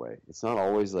out that way. It's not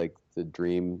always like the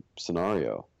dream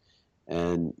scenario.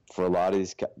 And for a lot of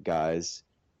these guys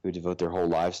who devote their whole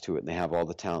lives to it and they have all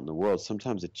the talent in the world,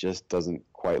 sometimes it just doesn't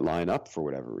quite line up for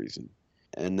whatever reason.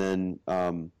 And then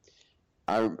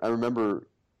I remember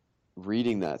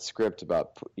reading that script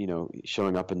about, you know,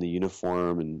 showing up in the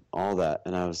uniform and all that,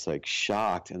 and I was like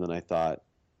shocked. And then I thought,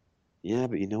 yeah,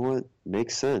 but you know what?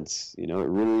 Makes sense. You know, it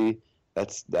really,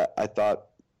 I thought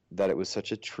that it was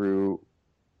such a true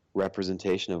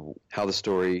representation of how the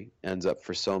story ends up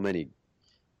for so many,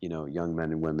 you know, young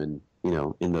men and women, you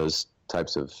know, in those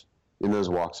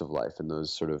walks of life, in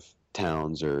those sort of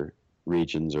towns or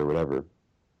regions or whatever.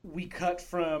 We cut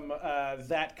from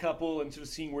that couple and sort of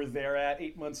seeing where they're at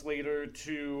 8 months later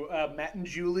to Matt and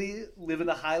Julie living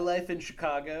the high life in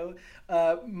Chicago.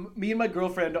 Me and my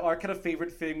girlfriend, our kind of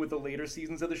favorite thing with the later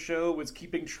seasons of the show was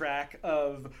keeping track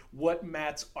of what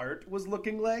Matt's art was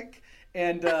looking like.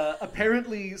 And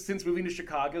apparently, since moving to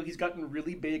Chicago, he's gotten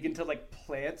really big into like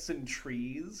plants and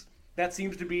trees. That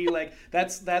seems to be like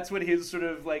that's what his sort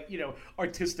of like, you know,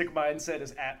 artistic mindset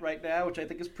is at right now, which I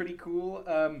think is pretty cool.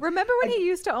 Remember when he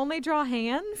used to only draw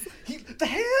hands? The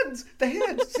hands,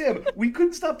 Sam. We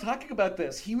couldn't stop talking about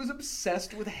this. He was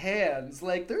obsessed with hands.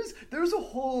 Like there's a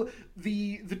whole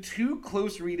the two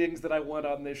close readings that I want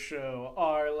on this show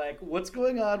are like what's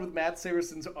going on with Matt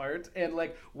Saracen's art and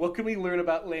like what can we learn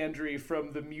about Landry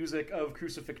from the music of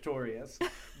Crucifixorius.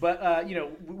 But you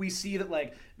know, we see that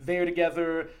like they're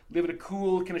together, living a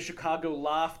cool kind of Chicago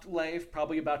loft life,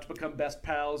 probably about to become best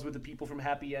pals with the people from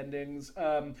Happy Endings.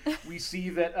 We see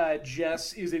that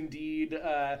Jess is indeed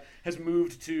has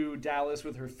moved to Dallas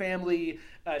with her family.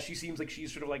 She seems like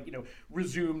she's sort of like, you know,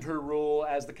 resumed her role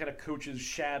as the kind of coach's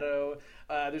shadow.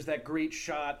 There's that great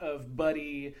shot of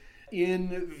Buddy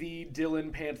in the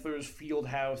Dillon Panthers field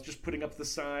house, just putting up the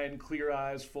sign, clear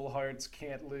eyes, full hearts,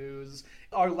 can't lose.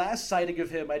 Our last sighting of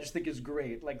him, I just think is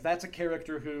great. Like, that's a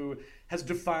character who has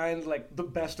defined, like, the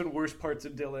best and worst parts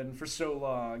of Dillon for so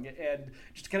long. And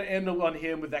just kind of end on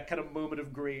him with that kind of moment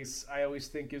of grace, I always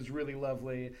think is really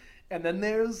lovely. And then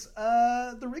there's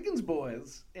the Riggins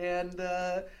boys. And,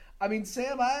 I mean,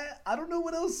 Sam, I don't know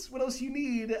what else you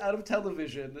need out of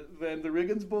television than the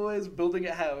Riggins boys building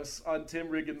a house on Tim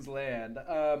Riggins' land.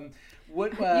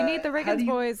 You need the Riggins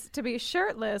boys to be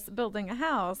shirtless building a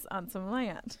house on some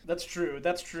land. That's true.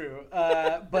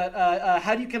 But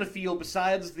how do you kind of feel,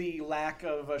 besides the lack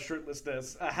of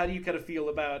shirtlessness, how do you kind of feel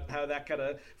about how that kind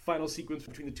of final sequence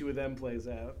between the two of them plays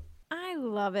out? I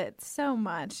love it so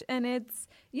much. And it's,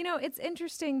 you know, it's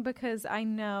interesting because I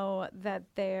know that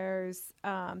there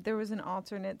was an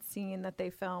alternate scene that they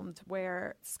filmed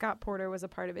where Scott Porter was a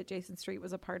part of it, Jason Street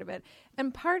was a part of it.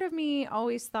 And part of me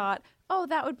always thought, oh,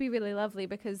 that would be really lovely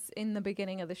because in the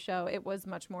beginning of the show, it was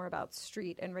much more about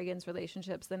Street and Riggins'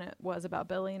 relationships than it was about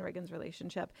Billy and Riggins'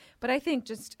 relationship. But I think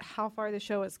just how far the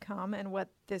show has come and what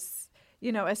this,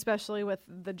 you know, especially with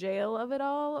the jail of it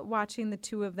all, watching the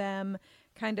two of them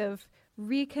kind of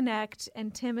reconnect,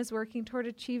 and Tim is working toward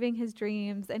achieving his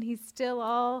dreams, and he's still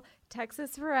all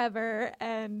Texas forever,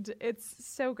 and it's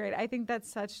so great. I think that's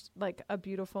such like a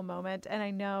beautiful moment, and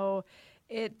I know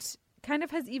it kind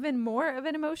of has even more of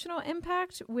an emotional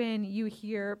impact when you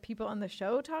hear people on the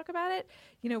show talk about it.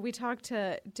 You know, we talked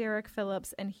to Derek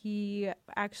Phillips, and he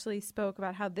actually spoke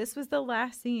about how this was the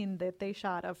last scene that they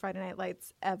shot of Friday Night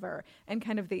Lights ever, and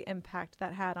kind of the impact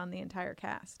that had on the entire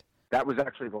cast. That was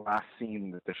actually the last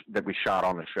scene that we shot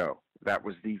on the show. That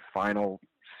was the final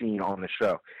scene on the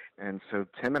show. And so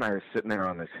Tim and I are sitting there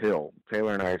on this hill.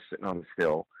 Taylor and I are sitting on this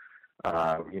hill.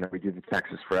 You know, we did the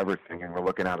Texas Forever thing, and we're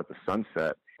looking out at the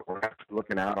sunset. What we're actually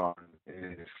looking out on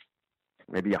is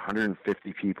maybe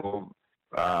 150 people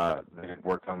that had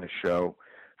worked on the show,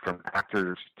 from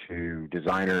actors to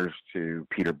designers to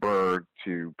Peter Berg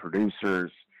to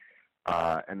producers.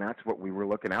 And that's what we were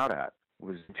looking out at.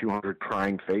 Was 200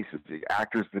 crying faces. The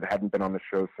actors that hadn't been on the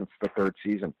show since the third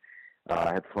season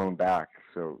had flown back.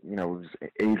 So, you know, it was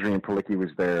Adrian Palicki was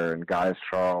there, and Gaius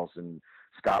Charles, and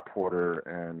Scott Porter,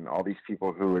 and all these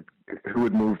people who had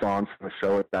moved on from the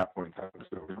show at that point in time.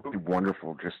 So it was really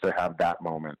wonderful just to have that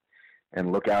moment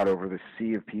and look out over the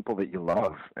sea of people that you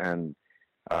love. And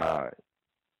I'm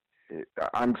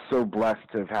so blessed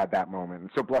to have had that moment,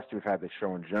 and so blessed to have had the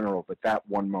show in general, but that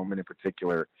one moment in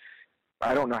particular,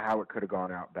 I don't know how it could have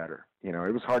gone out better. You know,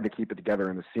 it was hard to keep it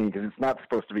together in the scene because it's not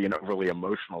supposed to be an overly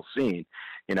emotional scene.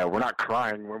 You know, we're not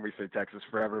crying when we say Texas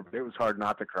Forever, but it was hard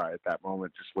not to cry at that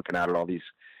moment, just looking out at all these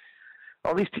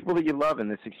people that you love in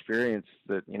this experience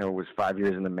that, you know, was 5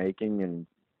 years in the making. And,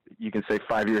 you can say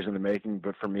 5 years in the making,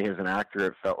 but for me as an actor,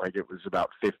 it felt like it was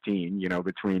about 15,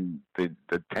 between the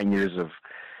 10 years of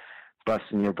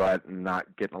busting your butt and not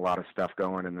getting a lot of stuff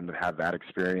going, and then to have that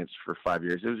experience for 5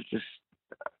 years. It was just,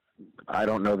 I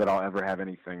don't know that I'll ever have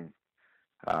anything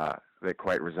that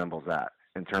quite resembles that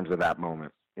in terms of that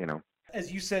moment,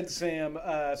 As you said, Sam,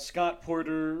 Scott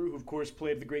Porter, who of course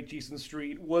played the great Jason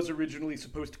Street, was originally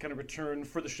supposed to kind of return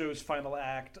for the show's final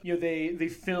act. They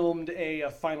filmed a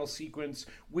final sequence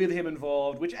with him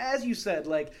involved, which, as you said,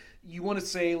 you want to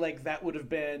say that would have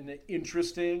been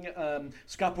interesting.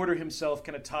 Scott Porter himself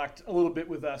kind of talked a little bit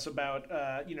with us about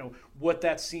what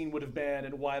that scene would have been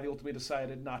and why they ultimately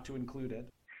decided not to include it.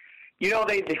 We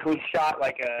shot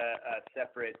a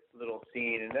separate little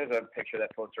scene, and there's a picture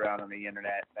that floats around on the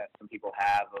internet that some people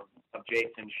have of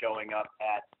Jason showing up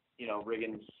at,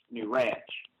 Riggins' new ranch.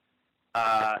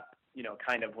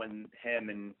 Kind of when him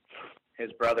and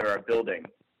his brother are building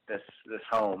this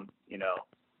home,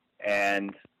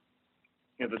 and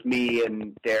it was me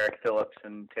and Derek Phillips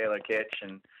and Taylor Kitsch,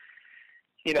 and,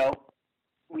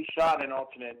 we shot an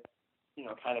alternate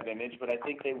kind of image, but I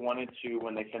think they wanted to,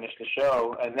 when they finished the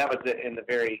show, and that was in the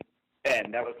very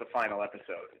end, that was the final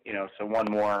episode, so one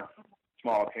more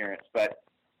small appearance, but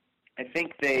I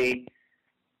think they,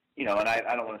 and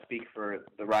I don't want to speak for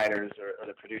the writers or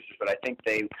the producers, but I think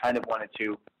they kind of wanted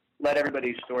to let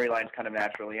everybody's storylines kind of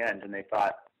naturally end, and they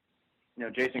thought,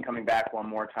 Jason coming back one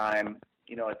more time,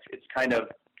 it's kind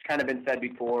of been said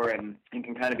before, and it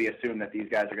can kind of be assumed that these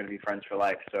guys are going to be friends for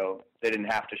life, so they didn't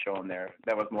have to show him there.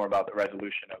 That was more about the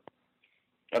resolution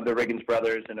of the Riggins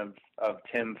brothers and of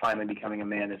Tim finally becoming a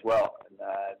man as well. And,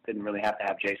 didn't really have to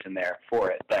have Jason there for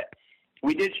it. But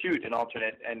we did shoot an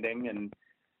alternate ending, and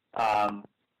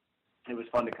it was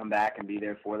fun to come back and be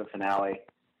there for the finale.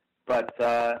 But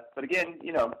again,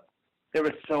 there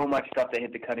was so much stuff that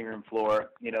hit the cutting room floor.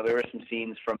 There were some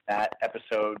scenes from that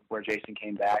episode where Jason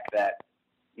came back that,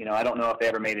 I don't know if they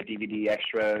ever made a DVD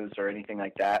extras or anything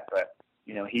like that, but,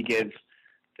 he gives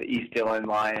the East Dillon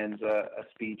Lions a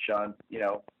speech on,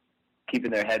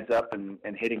 keeping their heads up and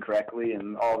hitting correctly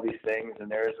and all of these things. And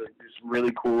there's some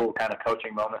really cool kind of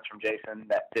coaching moments from Jason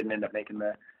that didn't end up making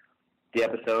the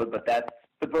episode. But that's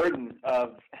the burden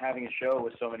of having a show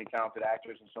with so many talented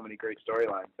actors and so many great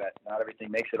storylines that not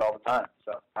everything makes it all the time.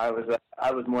 So I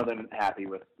was more than happy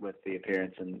with the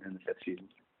appearance in the fifth season.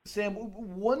 Sam,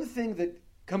 one thing that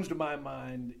comes to my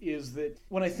mind is that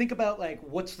when I think about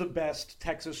what's the best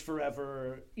Texas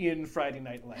Forever in Friday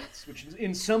Night Lights, which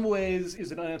in some ways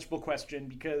is an unanswerable question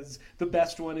because the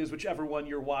best one is whichever one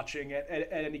you're watching at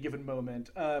any given moment.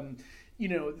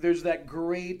 There's that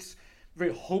great,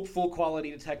 very hopeful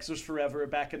quality to Texas Forever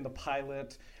back in the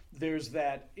pilot. There's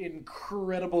that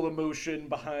incredible emotion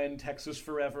behind Texas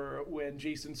Forever when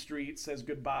Jason Street says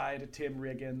goodbye to Tim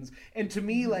Riggins. And to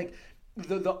me,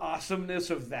 the awesomeness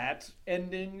of that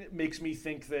ending makes me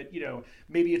think that,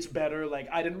 maybe it's better.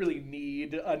 I didn't really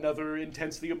need another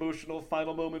intensely emotional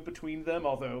final moment between them,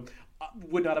 although I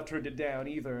would not have turned it down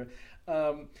either.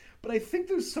 But I think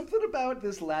there's something about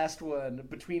this last one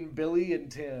between Billy and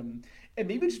Tim, and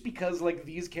maybe just because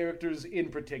these characters in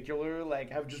particular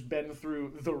have just been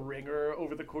through the ringer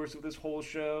over the course of this whole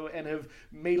show and have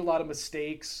made a lot of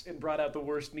mistakes and brought out the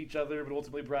worst in each other, but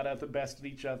ultimately brought out the best in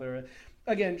each other.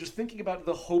 Again, just thinking about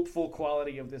the hopeful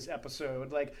quality of this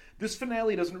episode, this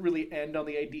finale doesn't really end on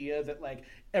the idea that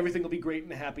everything will be great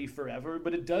and happy forever,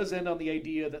 but it does end on the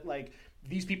idea that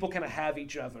these people kind of have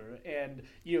each other, and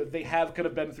they have kind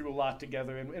of been through a lot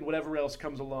together, and whatever else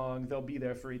comes along, they'll be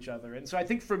there for each other. And so I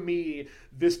think for me,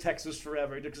 this Texas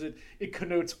Forever, because it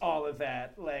connotes all of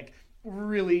that,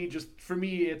 really just for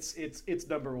me, it's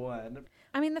number one.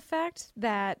 I mean, the fact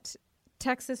that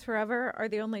Texas Forever are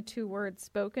the only two words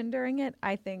spoken during it,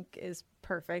 I think is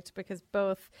perfect because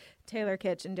both Taylor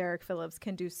Kitsch and Derek Phillips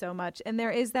can do so much. And there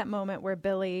is that moment where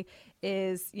Billy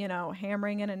is,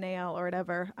 hammering in a nail or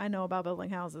whatever. I know about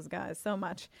building houses, guys, so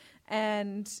much.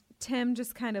 And Tim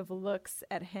just kind of looks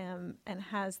at him and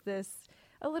has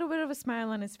a little bit of a smile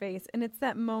on his face. And it's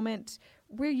that moment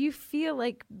where you feel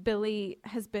like Billy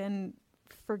has been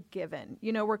forgiven.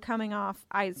 We're coming off,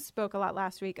 I spoke a lot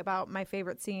last week about my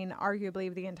favorite scene, arguably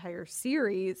of the entire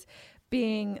series,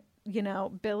 being,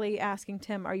 Billy asking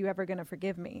Tim, are you ever going to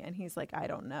forgive me? And he's like, I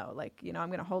don't know. I'm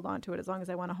going to hold on to it as long as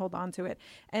I want to hold on to it.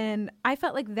 And I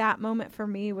felt like that moment for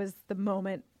me was the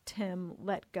moment Tim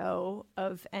let go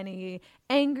of any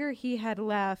anger he had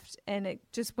left, and it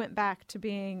just went back to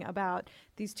being about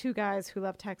these two guys who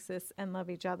love Texas and love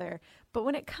each other. But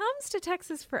when it comes to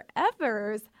Texas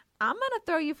Forever's, I'm going to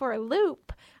throw you for a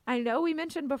loop. I know we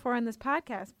mentioned before in this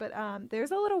podcast, but there's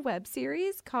a little web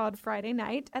series called Friday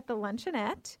Night at the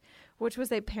Luncheonette, which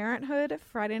was a Parenthood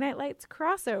Friday Night Lights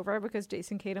crossover because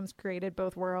Jason Katims created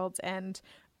both worlds. And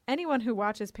anyone who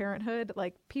watches Parenthood,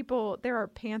 like people, there's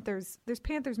Panthers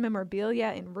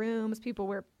memorabilia in rooms. People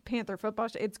wear Panther football.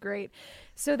 It's great.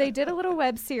 So they did a little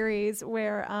web series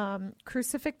where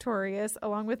Crucifixtorious,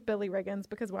 along with Billy Riggins,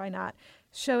 because why not,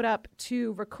 showed up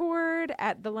to record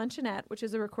at the Luncheonette, which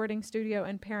is a recording studio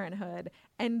in Parenthood.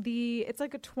 And it's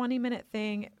like a 20-minute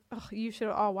thing. Oh, you should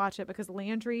all watch it because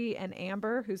Landry and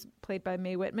Amber, who's played by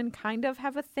Mae Whitman, kind of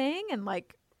have a thing. And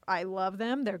like, I love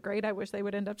them. They're great. I wish they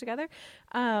would end up together.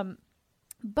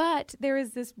 But there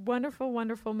is this wonderful,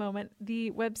 wonderful moment. The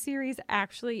web series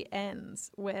actually ends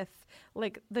with,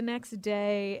 like, the next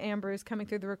day, Amber is coming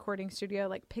through the recording studio,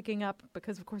 like, picking up,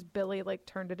 because, of course, Billy, like,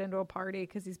 turned it into a party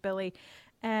because he's Billy.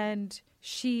 And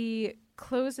she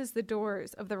closes the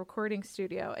doors of the recording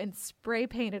studio and spray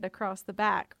painted across the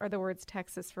back are the words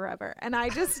 "Texas Forever." And I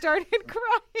just started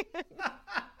crying.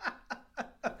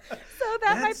 So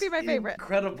that might be my favorite.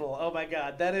 Incredible! Oh my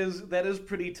God, that is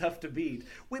pretty tough to beat.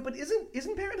 Wait, but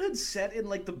isn't Parenthood set in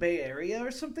like the Bay Area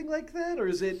or something like that, or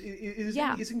is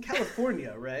it's in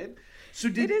California, right? So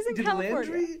it is in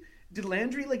California. Did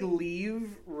Landry like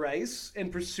leave Rice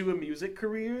and pursue a music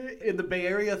career in the Bay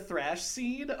Area thrash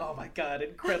scene? Oh my God,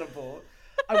 incredible.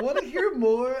 I want to hear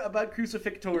more about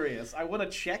Crucifixtorious. I want to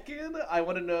check in. I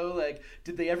want to know, like,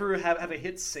 did they ever have a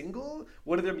hit single?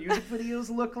 What do their music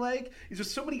videos look like? There's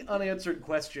just so many unanswered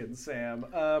questions, Sam.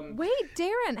 Wait,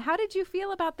 Darren, how did you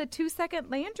feel about the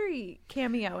 2-second Landry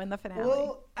cameo in the finale?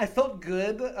 Well, I felt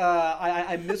good.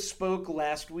 I misspoke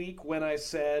last week when I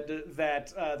said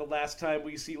that the last time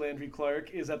we see Landry Clark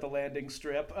is at the landing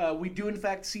strip. We do, in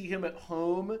fact, see him at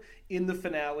home in the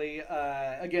finale.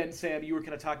 Again, Sam, you were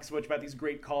kind of talking so much about these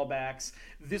great callbacks.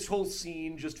 This whole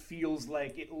scene just feels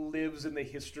like it lives in the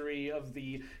history of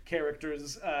the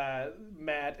characters,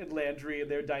 Matt and Landry, and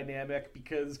their dynamic,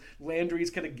 because Landry's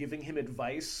kind of giving him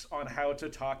advice on how to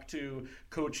talk to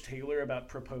Coach Taylor about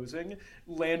proposing.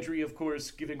 Landry, of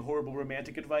course, giving horrible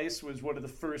romantic advice was one of the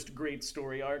first great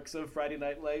story arcs of Friday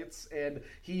Night Lights, and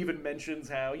he even mentions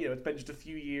how, it's been just a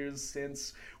few years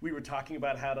since we were talking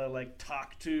about how to, like,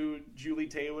 talk to Julie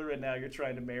Taylor, and now you're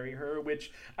trying to marry her,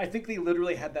 which I think they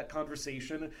literally had that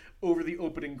conversation over the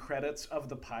opening credits of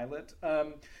the pilot.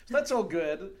 So that's all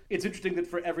good. It's interesting that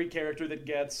for every character that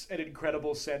gets an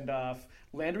incredible send-off,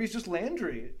 Landry's just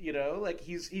Landry, like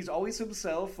he's always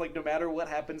himself, like no matter what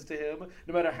happens to him,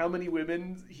 no matter how many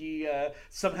women he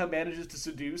somehow manages to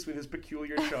seduce with his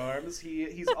peculiar charms,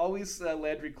 he's always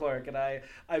Landry Clark, and I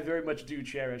very much do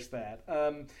cherish that.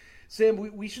 Sam,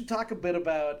 we should talk a bit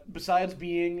about, besides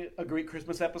being a great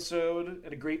Christmas episode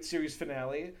and a great series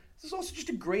finale, this is also just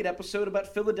a great episode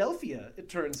about Philadelphia, it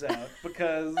turns out,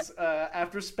 because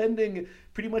after spending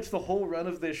pretty much the whole run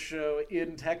of this show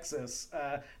in Texas,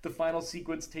 the final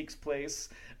sequence takes place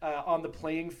on the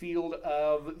playing field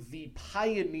of the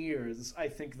Pioneers, I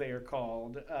think they are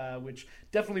called, which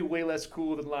definitely way less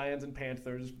cool than Lions and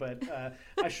Panthers, but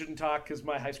I shouldn't talk because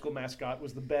my high school mascot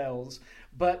was the Bells.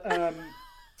 But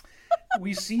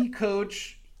we see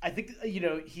Coach... I think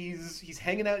he's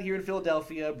hanging out here in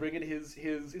Philadelphia, bringing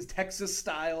his Texas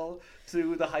style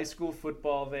to the high school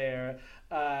football there.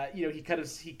 He kind of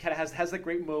has that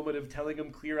great moment of telling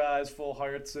him clear eyes, full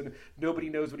hearts, and nobody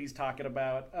knows what he's talking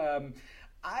about. To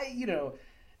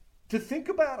think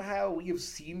about how we have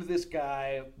seen this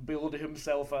guy build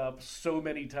himself up so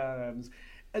many times.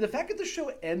 And the fact that the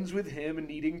show ends with him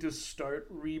needing to start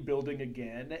rebuilding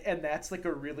again, and that's like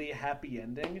a really happy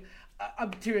ending,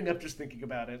 I'm tearing up just thinking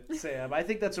about it, Sam. I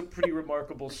think that's a pretty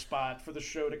remarkable spot for the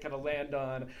show to kind of land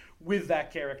on with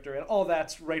that character. And all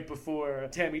that's right before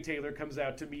Tammy Taylor comes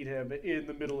out to meet him in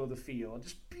the middle of the field.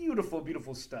 Just beautiful,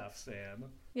 beautiful stuff, Sam.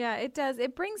 Yeah, it does.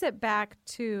 It brings it back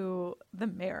to the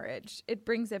marriage. It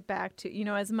brings it back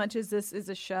to, as much as this is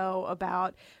a show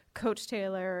about Coach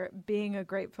Taylor being a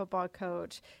great football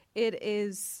coach, it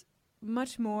is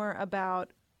much more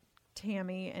about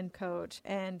Tammy and Coach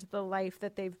and the life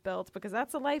that they've built, because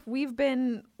that's a life we've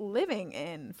been living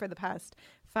in for the past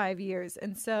 5 years.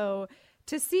 And so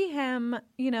to see him,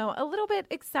 a little bit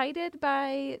excited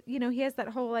by, he has that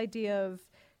whole idea of,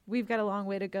 we've got a long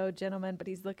way to go, gentlemen, but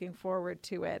he's looking forward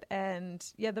to it. And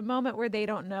yeah, the moment where they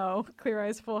don't know, clear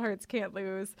eyes, full hearts, can't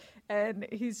lose. And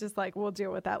he's just like, we'll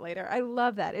deal with that later. I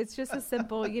love that. It's just a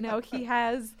simple, he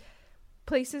has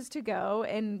places to go,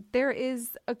 and there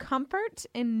is a comfort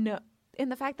in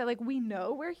the fact that, like, we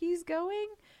know where he's going.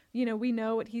 We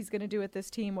know what he's going to do with this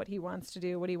team, what he wants to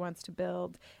do, what he wants to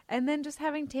build. And then just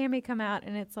having Tammy come out,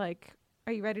 and it's like,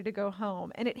 are you ready to go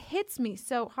home? And it hits me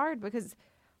so hard because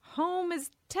home is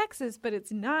Texas, but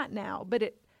it's not now.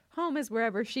 But home is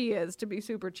wherever she is, to be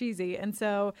super cheesy. And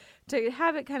so to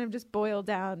have it kind of just boil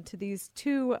down to these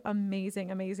two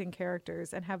amazing, amazing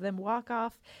characters and have them walk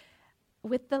off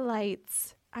with the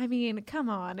lights. I mean, come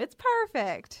on, it's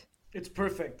perfect. It's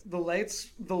perfect. The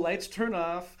lights turn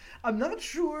off. I'm not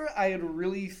sure I had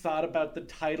really thought about the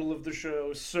title of the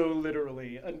show so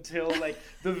literally until like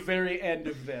the very end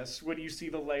of this, when you see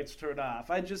the lights turn off.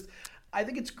 I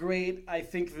think it's great. I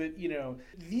think that,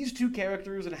 these two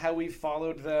characters and how we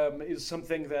followed them is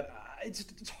something that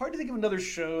it's hard to think of another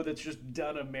show that's just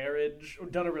done a marriage or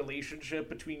done a relationship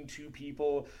between two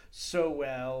people so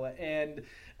well. And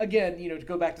again, to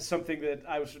go back to something that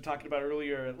I was talking about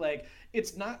earlier, like,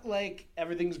 it's not like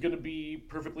everything's going to be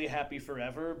perfectly happy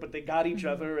forever, but they got each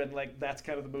other, and like that's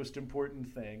kind of the most important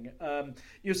thing.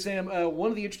 Sam, one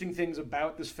of the interesting things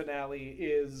about this finale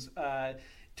is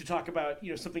to talk about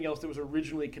something else that was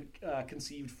originally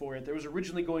conceived for it. There was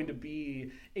originally going to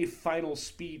be a final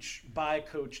speech by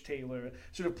Coach Taylor,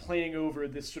 sort of playing over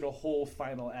this sort of whole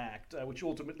final act, which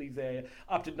ultimately they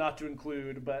opted not to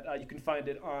include, but you can find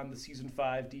it on the season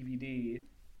 5 DVD.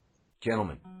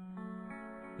 Gentlemen,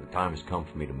 the time has come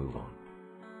for me to move on.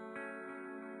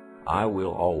 I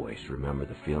will always remember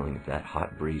the feeling of that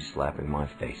hot breeze slapping my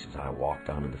face as I walked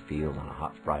onto the field on a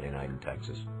hot Friday night in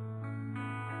Texas.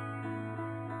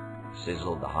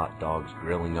 Sizzle of the hot dogs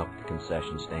grilling up the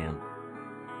concession stand,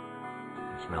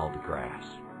 the smell of the grass,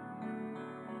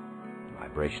 the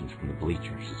vibrations from the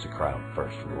bleachers as the crowd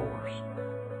first roars,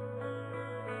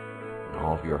 and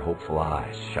all of your hopeful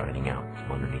eyes shining out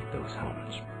from underneath those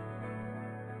helmets.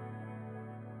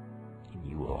 And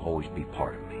you will always be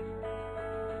part of me,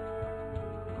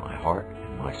 my heart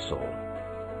and my soul.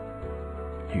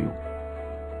 You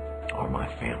are my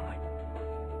family.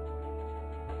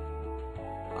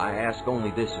 I ask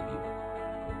only this of you.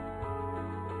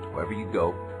 Wherever you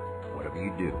go, whatever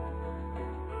you do,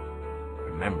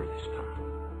 remember this time.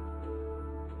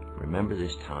 Remember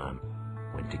this time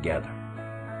when together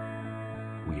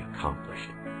we accomplish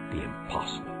the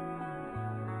impossible.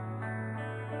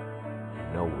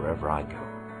 And know wherever I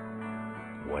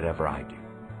go, whatever I do,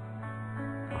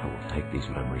 I will take these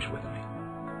memories with me.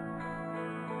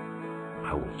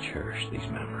 I will cherish these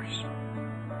memories.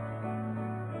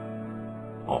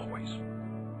 Always.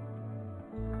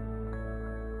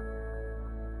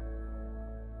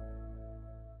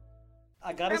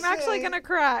 I'm actually going to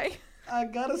cry. I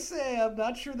gotta say, I'm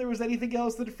not sure there was anything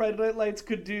else that Friday Night Lights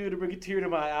could do to bring a tear to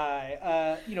my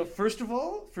eye. First of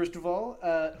all,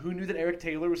 who knew that Eric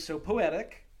Taylor was so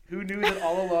poetic? Who knew that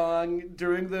all along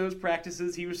during those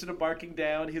practices he was sort of barking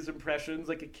down his impressions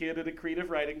like a kid in a creative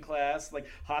writing class, like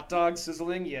hot dog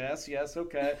sizzling, yes,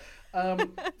 okay.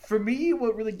 For me,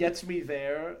 what really gets me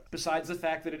there, besides the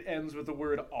fact that it ends with the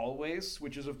word always,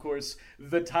 which is, of course,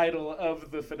 the title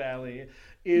of the finale,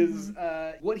 is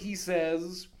what he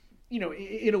says,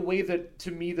 in a way that,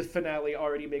 to me, the finale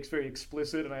already makes very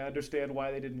explicit, and I understand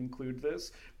why they didn't include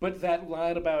this. But that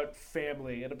line about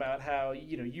family and about how,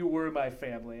 you were my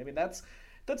family, I mean, that's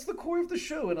the core of the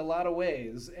show in a lot of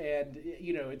ways. And,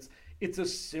 it's a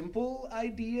simple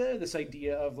idea, this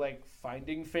idea of, like,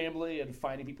 finding family and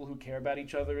finding people who care about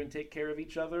each other and take care of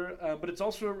each other. But it's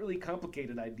also a really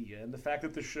complicated idea. And the fact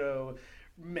that the show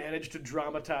managed to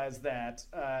dramatize that,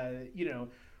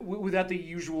 without the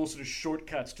usual sort of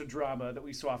shortcuts to drama that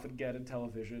we so often get in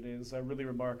television is really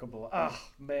remarkable. Oh,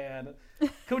 man.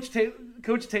 Coach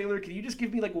Taylor, can you just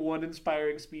give me, like, one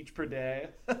inspiring speech per day?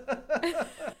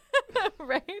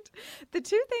 Right? The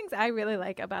two things I really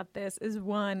like about this is,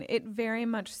 one, it very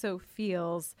much so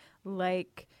feels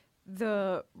like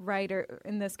the writer,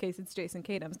 in this case it's Jason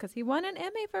Katims, because he won an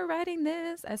Emmy for writing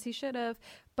this, as he should have,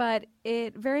 but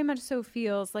it very much so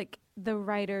feels like the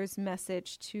writer's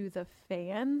message to the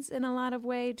fans in a lot of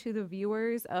way, to the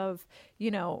viewers of,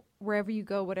 wherever you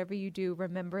go, whatever you do,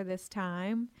 remember this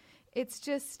time. It's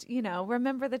just,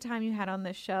 remember the time you had on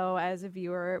this show as a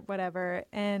viewer, whatever.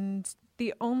 And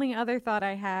the only other thought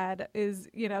I had is,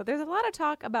 there's a lot of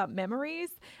talk about memories,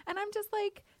 and I'm just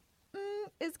like,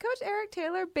 is Coach Eric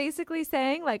Taylor basically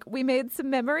saying, like, we made some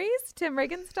memories, Tim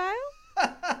Riggin style?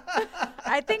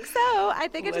 I think so. I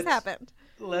think it just happened.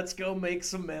 Let's go make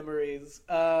some memories.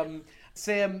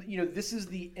 Sam, this is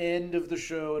the end of the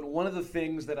show, and one of the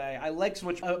things that I like so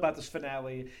much about this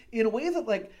finale, in a way that,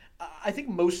 like, I think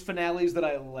most finales that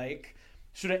I like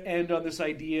sort of end on this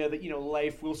idea that,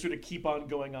 life will sort of keep on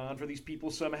going on for these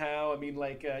people somehow. I mean,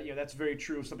 like, that's very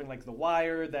true of something like The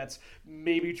Wire. That's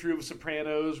maybe true of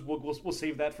Sopranos. We'll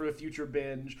save that for a future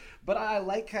binge. But I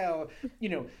like how,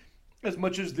 as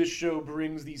much as this show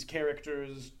brings these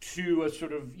characters to a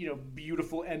sort of,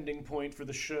 beautiful ending point for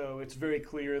the show, it's very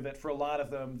clear that for a lot of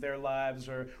them, their lives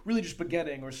are really just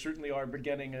beginning, or certainly are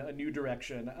beginning a new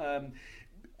direction.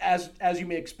 As you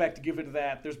may expect, given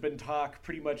that there's been talk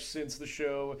pretty much since the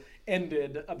show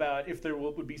ended about if there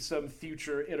would be some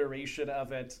future iteration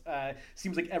of it.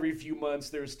 Seems like every few months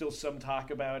there's still some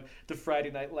talk about the Friday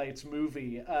Night Lights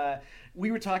movie. We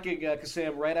were talking,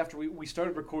 Kassam, right after we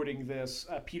started recording this.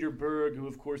 Peter Berg, who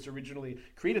of course originally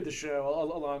created the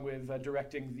show along with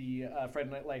directing the Friday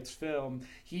Night Lights film,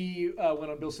 he went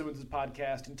on Bill Simmons'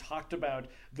 podcast and talked about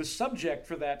the subject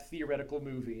for that theoretical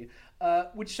movie,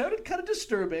 which sounded kind of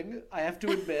disturbing, I have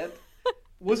to admit.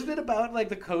 Wasn't it about,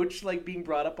 the coach, being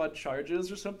brought up on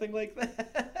charges or something like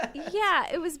that? Yeah,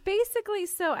 it was basically,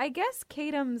 so I guess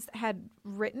Kadams had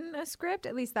written a script,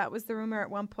 at least that was the rumor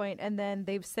at one point, and then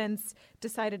they've since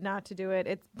decided not to do it.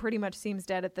 It pretty much seems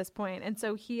dead at this point. And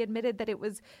so he admitted that it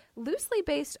was loosely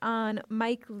based on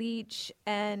Mike Leach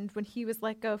and when he was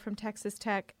let go from Texas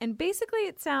Tech. And basically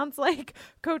it sounds like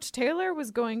Coach Taylor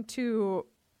was going to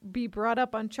be brought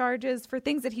up on charges for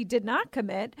things that he did not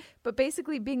commit, but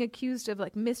basically being accused of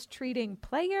mistreating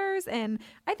players. And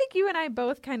I think you and I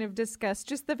both kind of discussed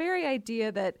just the very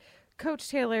idea that Coach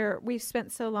Taylor, we've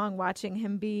spent so long watching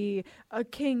him be a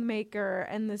kingmaker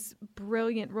and this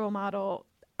brilliant role model.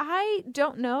 I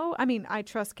don't know. I mean, I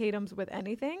trust Kadams with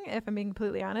anything, if I'm being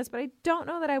completely honest, but I don't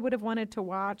know that I would have wanted to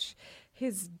watch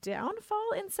his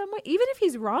downfall in some way, even if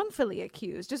he's wrongfully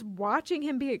accused. Just watching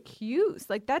him be accused,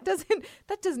 that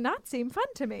does not seem fun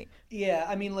to me. Yeah,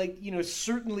 I mean,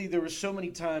 certainly there were so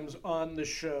many times on the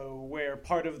show where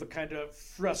part of the kind of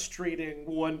frustrating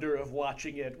wonder of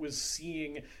watching it was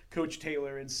seeing Coach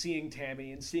Taylor and seeing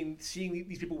Tammy and seeing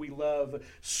these people we love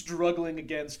struggling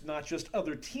against not just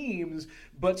other teams,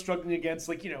 but struggling against,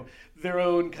 their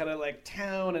own kind of,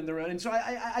 town and their own. And so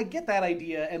I get that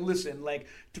idea. And listen,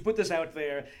 to put this out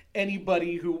there,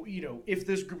 anybody who, if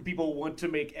this group of people want to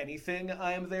make anything,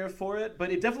 I am there for it. But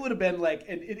it definitely would have been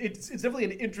it's definitely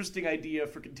an interesting idea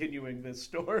for continuing this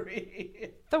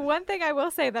story. The one thing I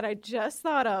will say that I just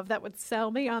thought of that would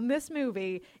sell me on this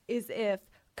movie is if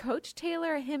Coach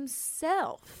Taylor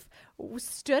himself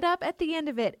stood up at the end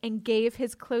of it and gave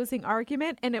his closing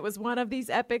argument, and it was one of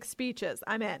these epic speeches.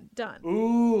 I'm in. Done.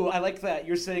 Ooh, I like that.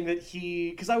 You're saying that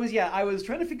because I was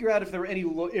trying to figure out if there were any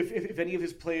if any of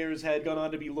his players had gone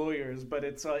on to be lawyers, but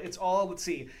it's all, let's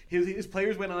see, his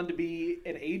players went on to be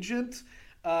an agent,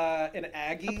 an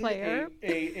Aggie, a player,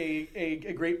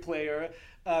 a great player.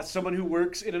 Someone who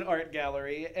works in an art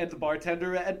gallery, and the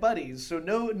bartender at Buddy's. So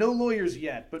no lawyers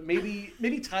yet, but maybe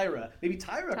Tyra. Maybe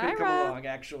Tyra could come along,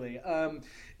 actually.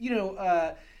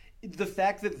 The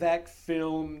fact that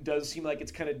film does seem like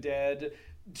it's kind of dead,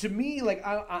 to me,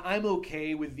 I'm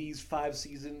okay with these 5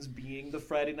 seasons being the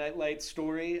Friday Night Lights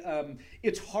story.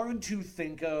 It's hard to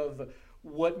think of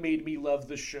what made me love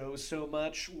the show so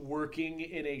much working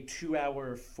in a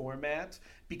 2-hour format,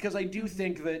 because I do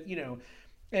think that,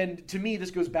 and to me,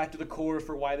 this goes back to the core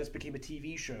for why this became a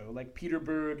TV show. Peter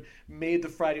Berg made the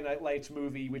Friday Night Lights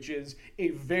movie, which is a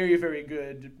very, very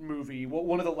good movie.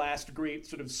 One of the last great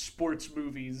sort of sports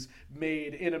movies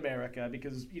made in America,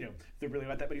 because, there really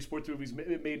aren't that many sports movies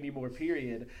made anymore,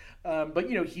 period. But,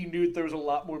 he knew there was a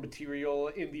lot more material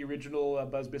in the original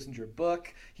Buzz Bissinger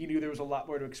book. He knew there was a lot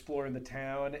more to explore in the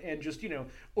town. And just,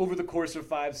 over the course of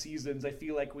 5 seasons, I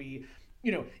feel like we,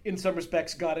 in some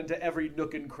respects got into every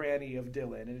nook and cranny of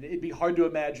Dylan. And it'd be hard to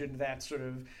imagine that sort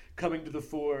of coming to the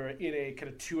fore in a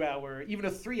kind of 2-hour, even a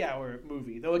 3-hour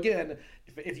movie. Though again,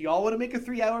 if y'all want to make a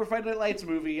 3-hour Friday Night Lights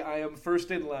movie, I am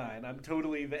first in line. I'm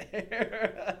totally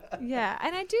there. Yeah,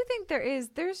 and I do think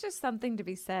there's just something to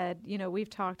be said. We've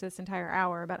talked this entire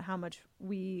hour about how much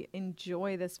we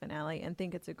enjoy this finale and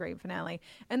think it's a great finale.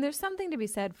 And there's something to be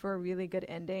said for a really good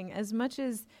ending. As much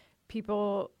as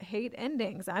people hate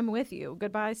endings, I'm with you.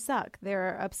 Goodbyes suck.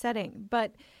 They're upsetting.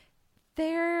 But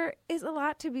there is a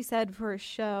lot to be said for a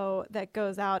show that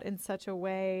goes out in such a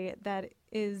way that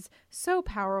is so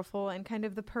powerful and kind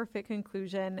of the perfect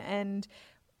conclusion. And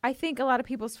I think a lot of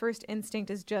people's first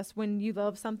instinct is just when you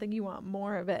love something, you want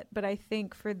more of it. But I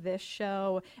think for this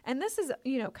show, and this is,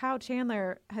 Kyle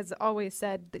Chandler has always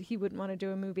said that he wouldn't want to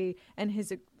do a movie, and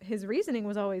his reasoning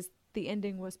was always the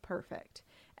ending was perfect.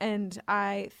 And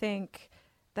I think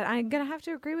that I'm going to have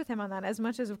to agree with him on that. As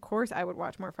much as, of course, I would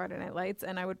watch more Friday Night Lights,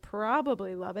 and I would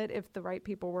probably love it if the right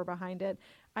people were behind it.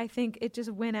 I think it just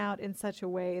went out in such a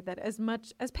way that as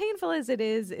painful as it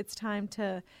is, it's time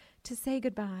to say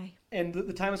goodbye. And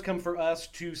the time has come for us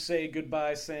to say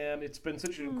goodbye, Sam. It's been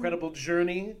such an incredible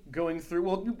journey going through.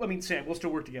 Well, I mean, Sam, we'll still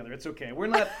work together. It's okay. We're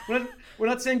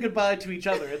not saying goodbye to each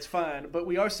other. It's fine. But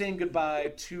we are saying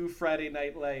goodbye to Friday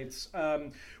Night Lights.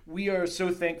 We are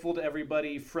so thankful to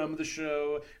everybody from the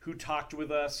show who talked with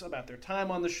us about their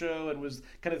time on the show and was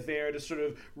kind of there to sort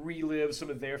of relive some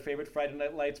of their favorite Friday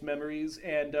Night Lights memories.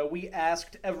 And we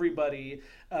asked everybody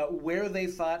where they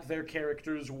thought their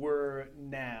characters were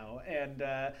now. And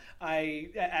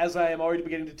as I am already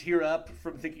beginning to tear up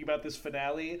from thinking about this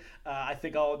finale, I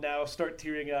think I'll now start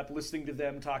tearing up listening to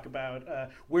them talk about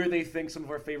where they think some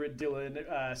of our favorite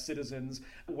Dylan citizens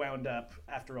wound up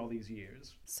after all these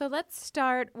years. So let's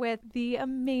start with the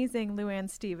amazing Luann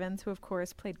Stevens, who of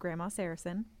course played Grandma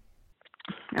Saracen.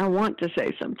 I want to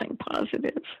say something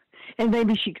positive. And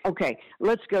maybe okay,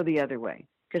 let's go the other way,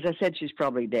 because I said she's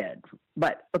probably dead.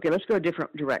 But, okay, let's go a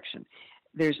different direction.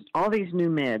 There's all these new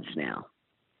meds now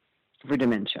for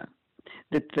dementia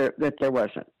that there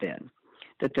wasn't then,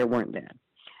 that there weren't then.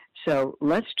 So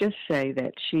let's just say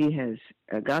that she has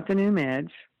got the new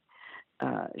meds.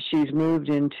 She's moved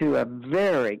into a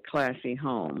very classy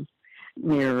home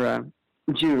near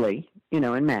Julie,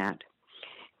 and Matt,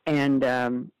 and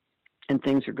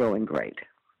things are going great.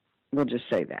 We'll just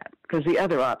say that, because the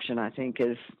other option, I think,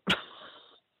 is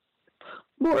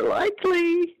more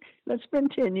likely. That's been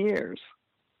 10 years.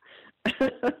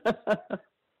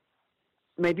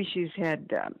 Maybe she's had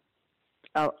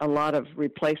a lot of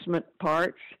replacement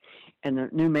parts, and the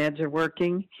new meds are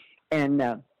working, and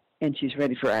she's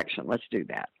ready for action. Let's do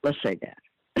that. Let's say that.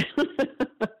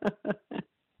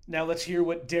 Now let's hear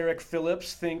what Derek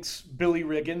Phillips thinks Billy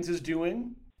Riggins is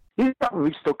doing. He's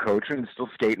probably still coaching, still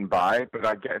skating by, but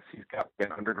I guess he's got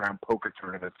an underground poker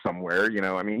tournament somewhere.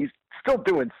 I mean, he's still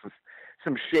doing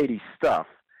some shady stuff,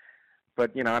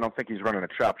 but I don't think he's running a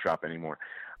chop shop anymore.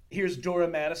 Here's Dora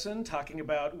Madison talking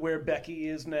about where Becky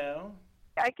is now.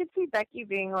 I could see Becky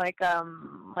being like a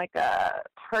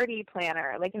party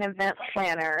planner, like an event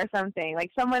planner or something,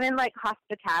 like someone in like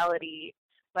hospitality,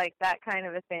 like that kind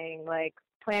of a thing, like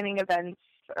planning events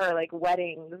or like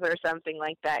weddings or something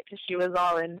like that, because she was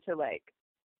all into like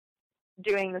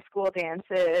doing the school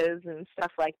dances and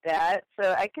stuff like that.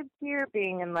 So I could see her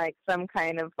being in like some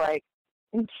kind of like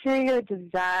interior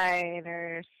design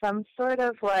or some sort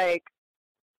of like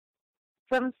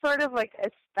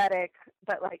aesthetic,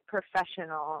 but like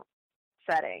professional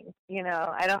setting.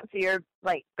 I don't see her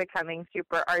like becoming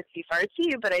super artsy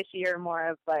fartsy, but I see her more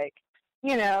of like,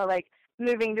 like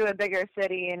moving to a bigger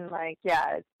city and like,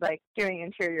 like doing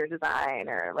interior design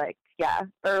or like,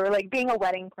 or like being a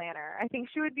wedding planner. I think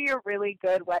she would be a really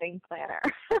good wedding planner.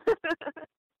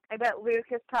 I bet Luke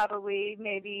is probably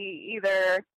maybe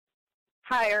either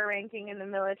higher ranking in the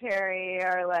military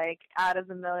or like out of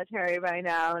the military by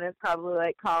now and is probably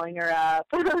like calling her up,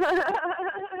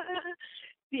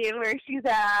 seeing where she's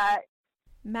at.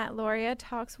 Matt Lauria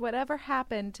talks whatever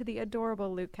happened to the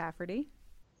adorable Luke Cafferty.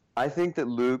 I think that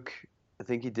Luke,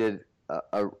 he did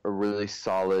a really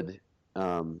solid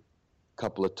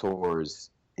couple of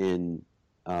tours in,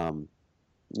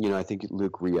 I think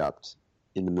Luke re-upped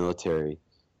in the military.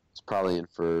 He's probably in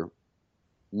for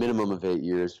minimum of 8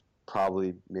 years,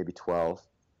 probably maybe 12.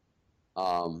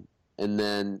 And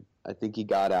then I think he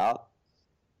got out,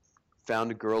 found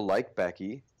a girl like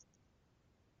Becky,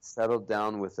 settled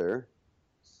down with her.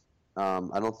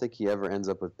 I don't think he ever ends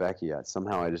up with Becky yet.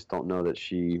 Somehow I just don't know that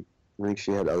I think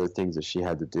she had other things that she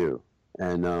had to do.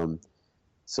 And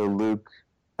so Luke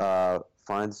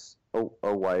finds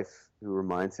a wife who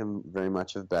reminds him very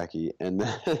much of Becky. And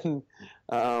then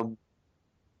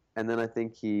I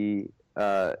think he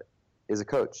is a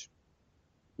coach.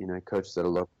 He coaches at a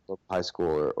local high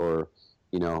school or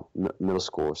middle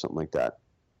school or something like that.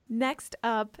 Next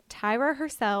up, Tyra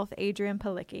herself, Adrienne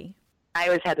Palicki. I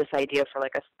always had this idea for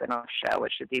like a spin-off show,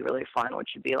 which would be really fun, which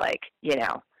would be like,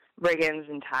 Riggins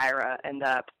and Tyra end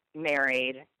up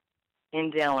married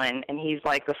in Dylan, and he's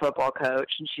like the football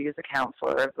coach, and she's a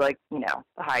counselor of like, the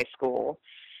high school.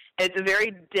 It's a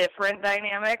very different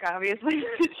dynamic, obviously,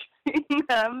 between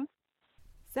them.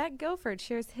 Zach Gilford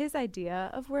shares his idea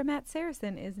of where Matt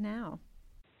Saracen is now.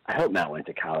 I hope Matt went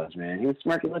to college, man. He was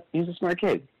smart. He's a smart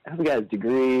kid. I hope he got his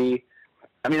degree.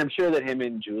 I mean, I'm sure that him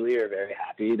and Julie are very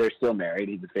happy. They're still married.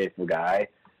 He's a faithful guy,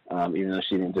 even though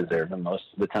she didn't deserve him most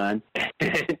of the time.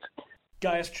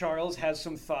 Gaius Charles has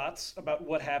some thoughts about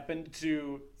what happened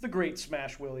to the great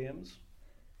Smash Williams.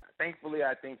 Thankfully,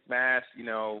 I think Smash, he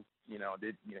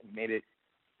made it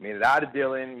out of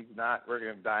Dylan. He's not working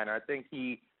at Diner. I think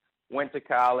he went to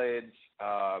college.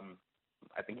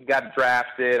 I think he got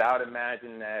drafted. I would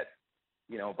imagine that,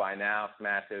 by now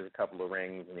Smash has a couple of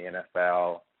rings in the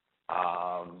NFL.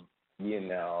 You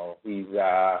know, he's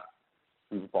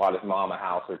bought his mom a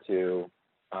house or two,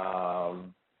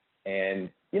 and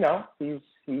you know, he's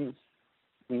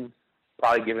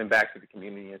probably giving back to the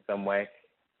community in some way.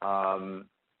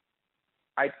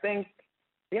 I think,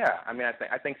 yeah. I mean,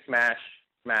 I think Smash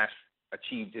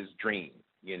achieved his dream,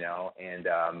 you know, and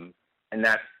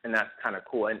that's kind of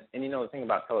cool. And you know, the thing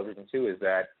about television too is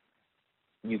that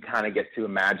you kind of get to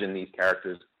imagine these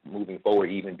characters moving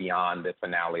forward even beyond the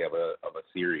finale of a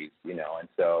series, you know. And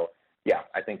so, yeah,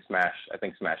 I think Smash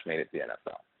made it to the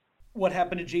NFL. What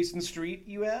happened to Jason Street,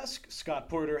 you ask? Scott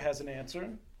Porter has an answer.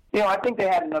 You know, I think they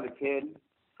had another kid.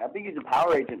 I think he's a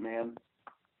power agent, man.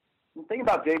 The thing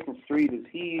about Jason Street is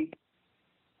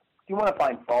you want to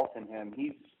find fault in him.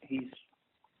 He's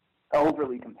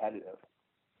overly competitive.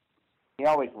 He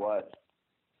always was.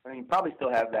 I mean, he probably still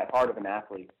has that heart of an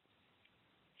athlete.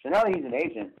 So now that he's an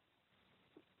agent,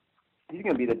 he's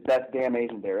going to be the best damn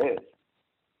agent there is.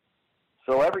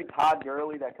 So every Todd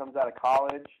Gurley that comes out of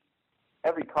college,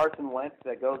 every Carson Wentz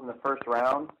that goes in the first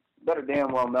round, better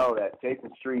damn well know that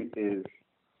Jason Street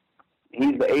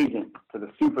he's the agent to the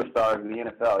superstars of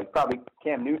the NFL.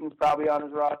 Cam Newton's probably on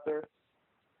his roster.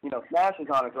 You know, Smash is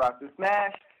on his roster.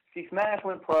 Smash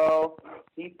went pro.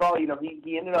 He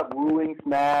ended up wooing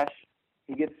Smash.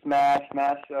 He gets Smash.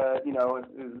 Smash, you know,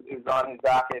 is on his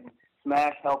docket.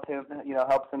 Smash helps him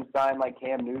sign like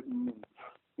Cam Newton. And,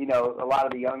 you know, a lot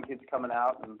of the young kids coming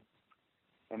out,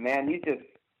 and man, he's just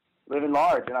living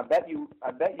large. And I bet you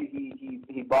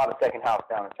he bought a second house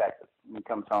down in Texas when he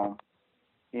comes home.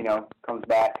 You know, comes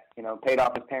back, you know, paid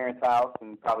off his parents' house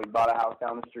and probably bought a house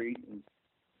down the street and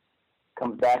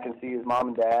comes back and see his mom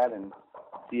and dad and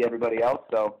see everybody else.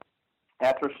 So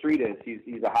that's where Street is.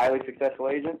 He's a highly successful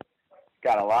agent.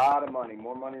 Got a lot of money,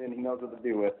 more money than he knows what to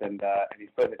do with, and he's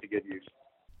putting it to good use.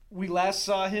 We last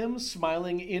saw him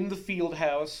smiling in the field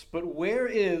house, but where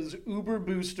is Uber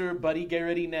booster Buddy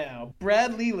Garrity now?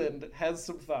 Brad Leland has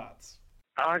some thoughts.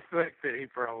 I think that he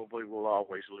probably will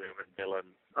always live in Dillon.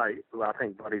 I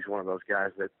think Buddy's one of those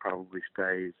guys that probably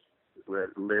stays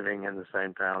living in the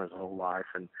same town his whole life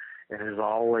and is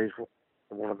always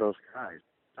one of those guys.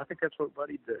 I think that's what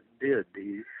Buddy did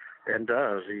and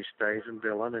does. He stays in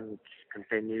Dillon and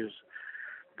continues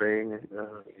being,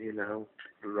 you know,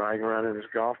 riding around in his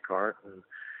golf cart. And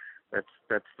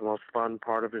that's the most fun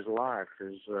part of his life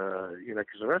is, you know,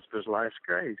 because the rest of his life's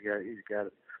great. He's got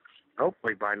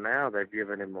hopefully by now they've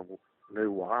given him a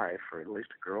new wife or at least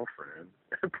a girlfriend.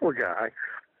 Poor guy.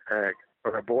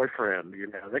 Or a boyfriend, you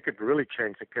know. They could really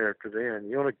change the character then.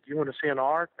 You want to see an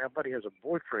arc? Now Buddy has a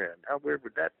boyfriend. How weird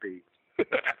would that be?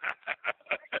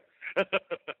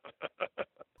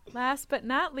 Last but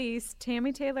not least,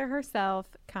 Tammy Taylor herself,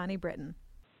 Connie Britton.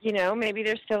 You know, maybe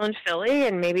they're still in Philly,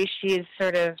 and maybe she's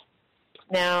sort of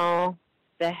now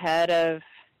the head of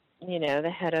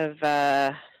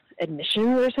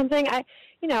admissions or something. I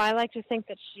like to think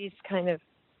that she's kind of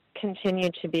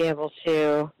continued to be able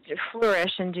to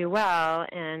flourish and do well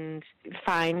and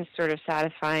find sort of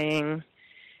satisfying,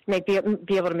 be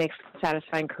able to make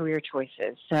satisfying career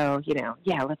choices. So, you know,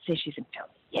 yeah, let's say she's in Philly.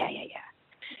 Yeah.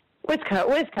 With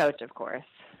coach, of course.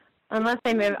 Unless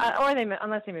they move,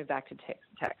 unless they move back to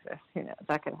Texas, you know,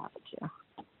 that could happen too.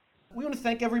 We want to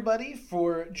thank everybody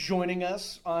for joining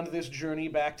us on this journey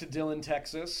back to Dillon,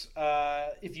 Texas.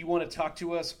 If you want to talk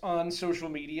to us on social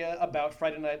media about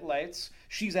Friday Night Lights,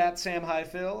 she's at Sam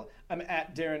Highfill. I'm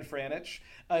at Darren Franich.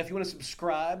 If you want to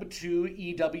subscribe to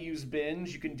EW's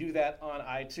Binge, you can do that on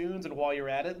iTunes. And while you're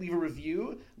at it, leave a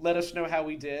review. Let us know how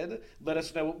we did. Let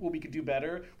us know what we could do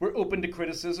better. We're open to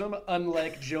criticism,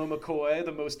 unlike Joe McCoy,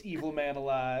 the most evil man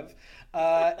alive.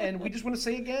 And we just want to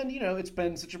say again, you know, it's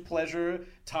been such a pleasure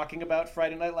talking about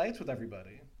Friday Night Lights with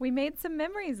everybody. We made some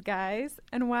memories, guys.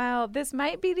 And while this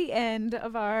might be the end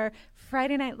of our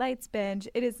Friday Night Lights binge,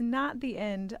 it is not the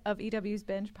end of EW's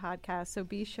Binge podcast. So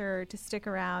be sure to stick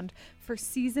around for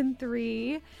season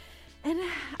 3. And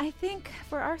I think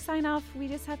for our sign off, we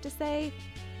just have to say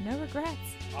no regrets.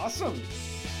 Awesome.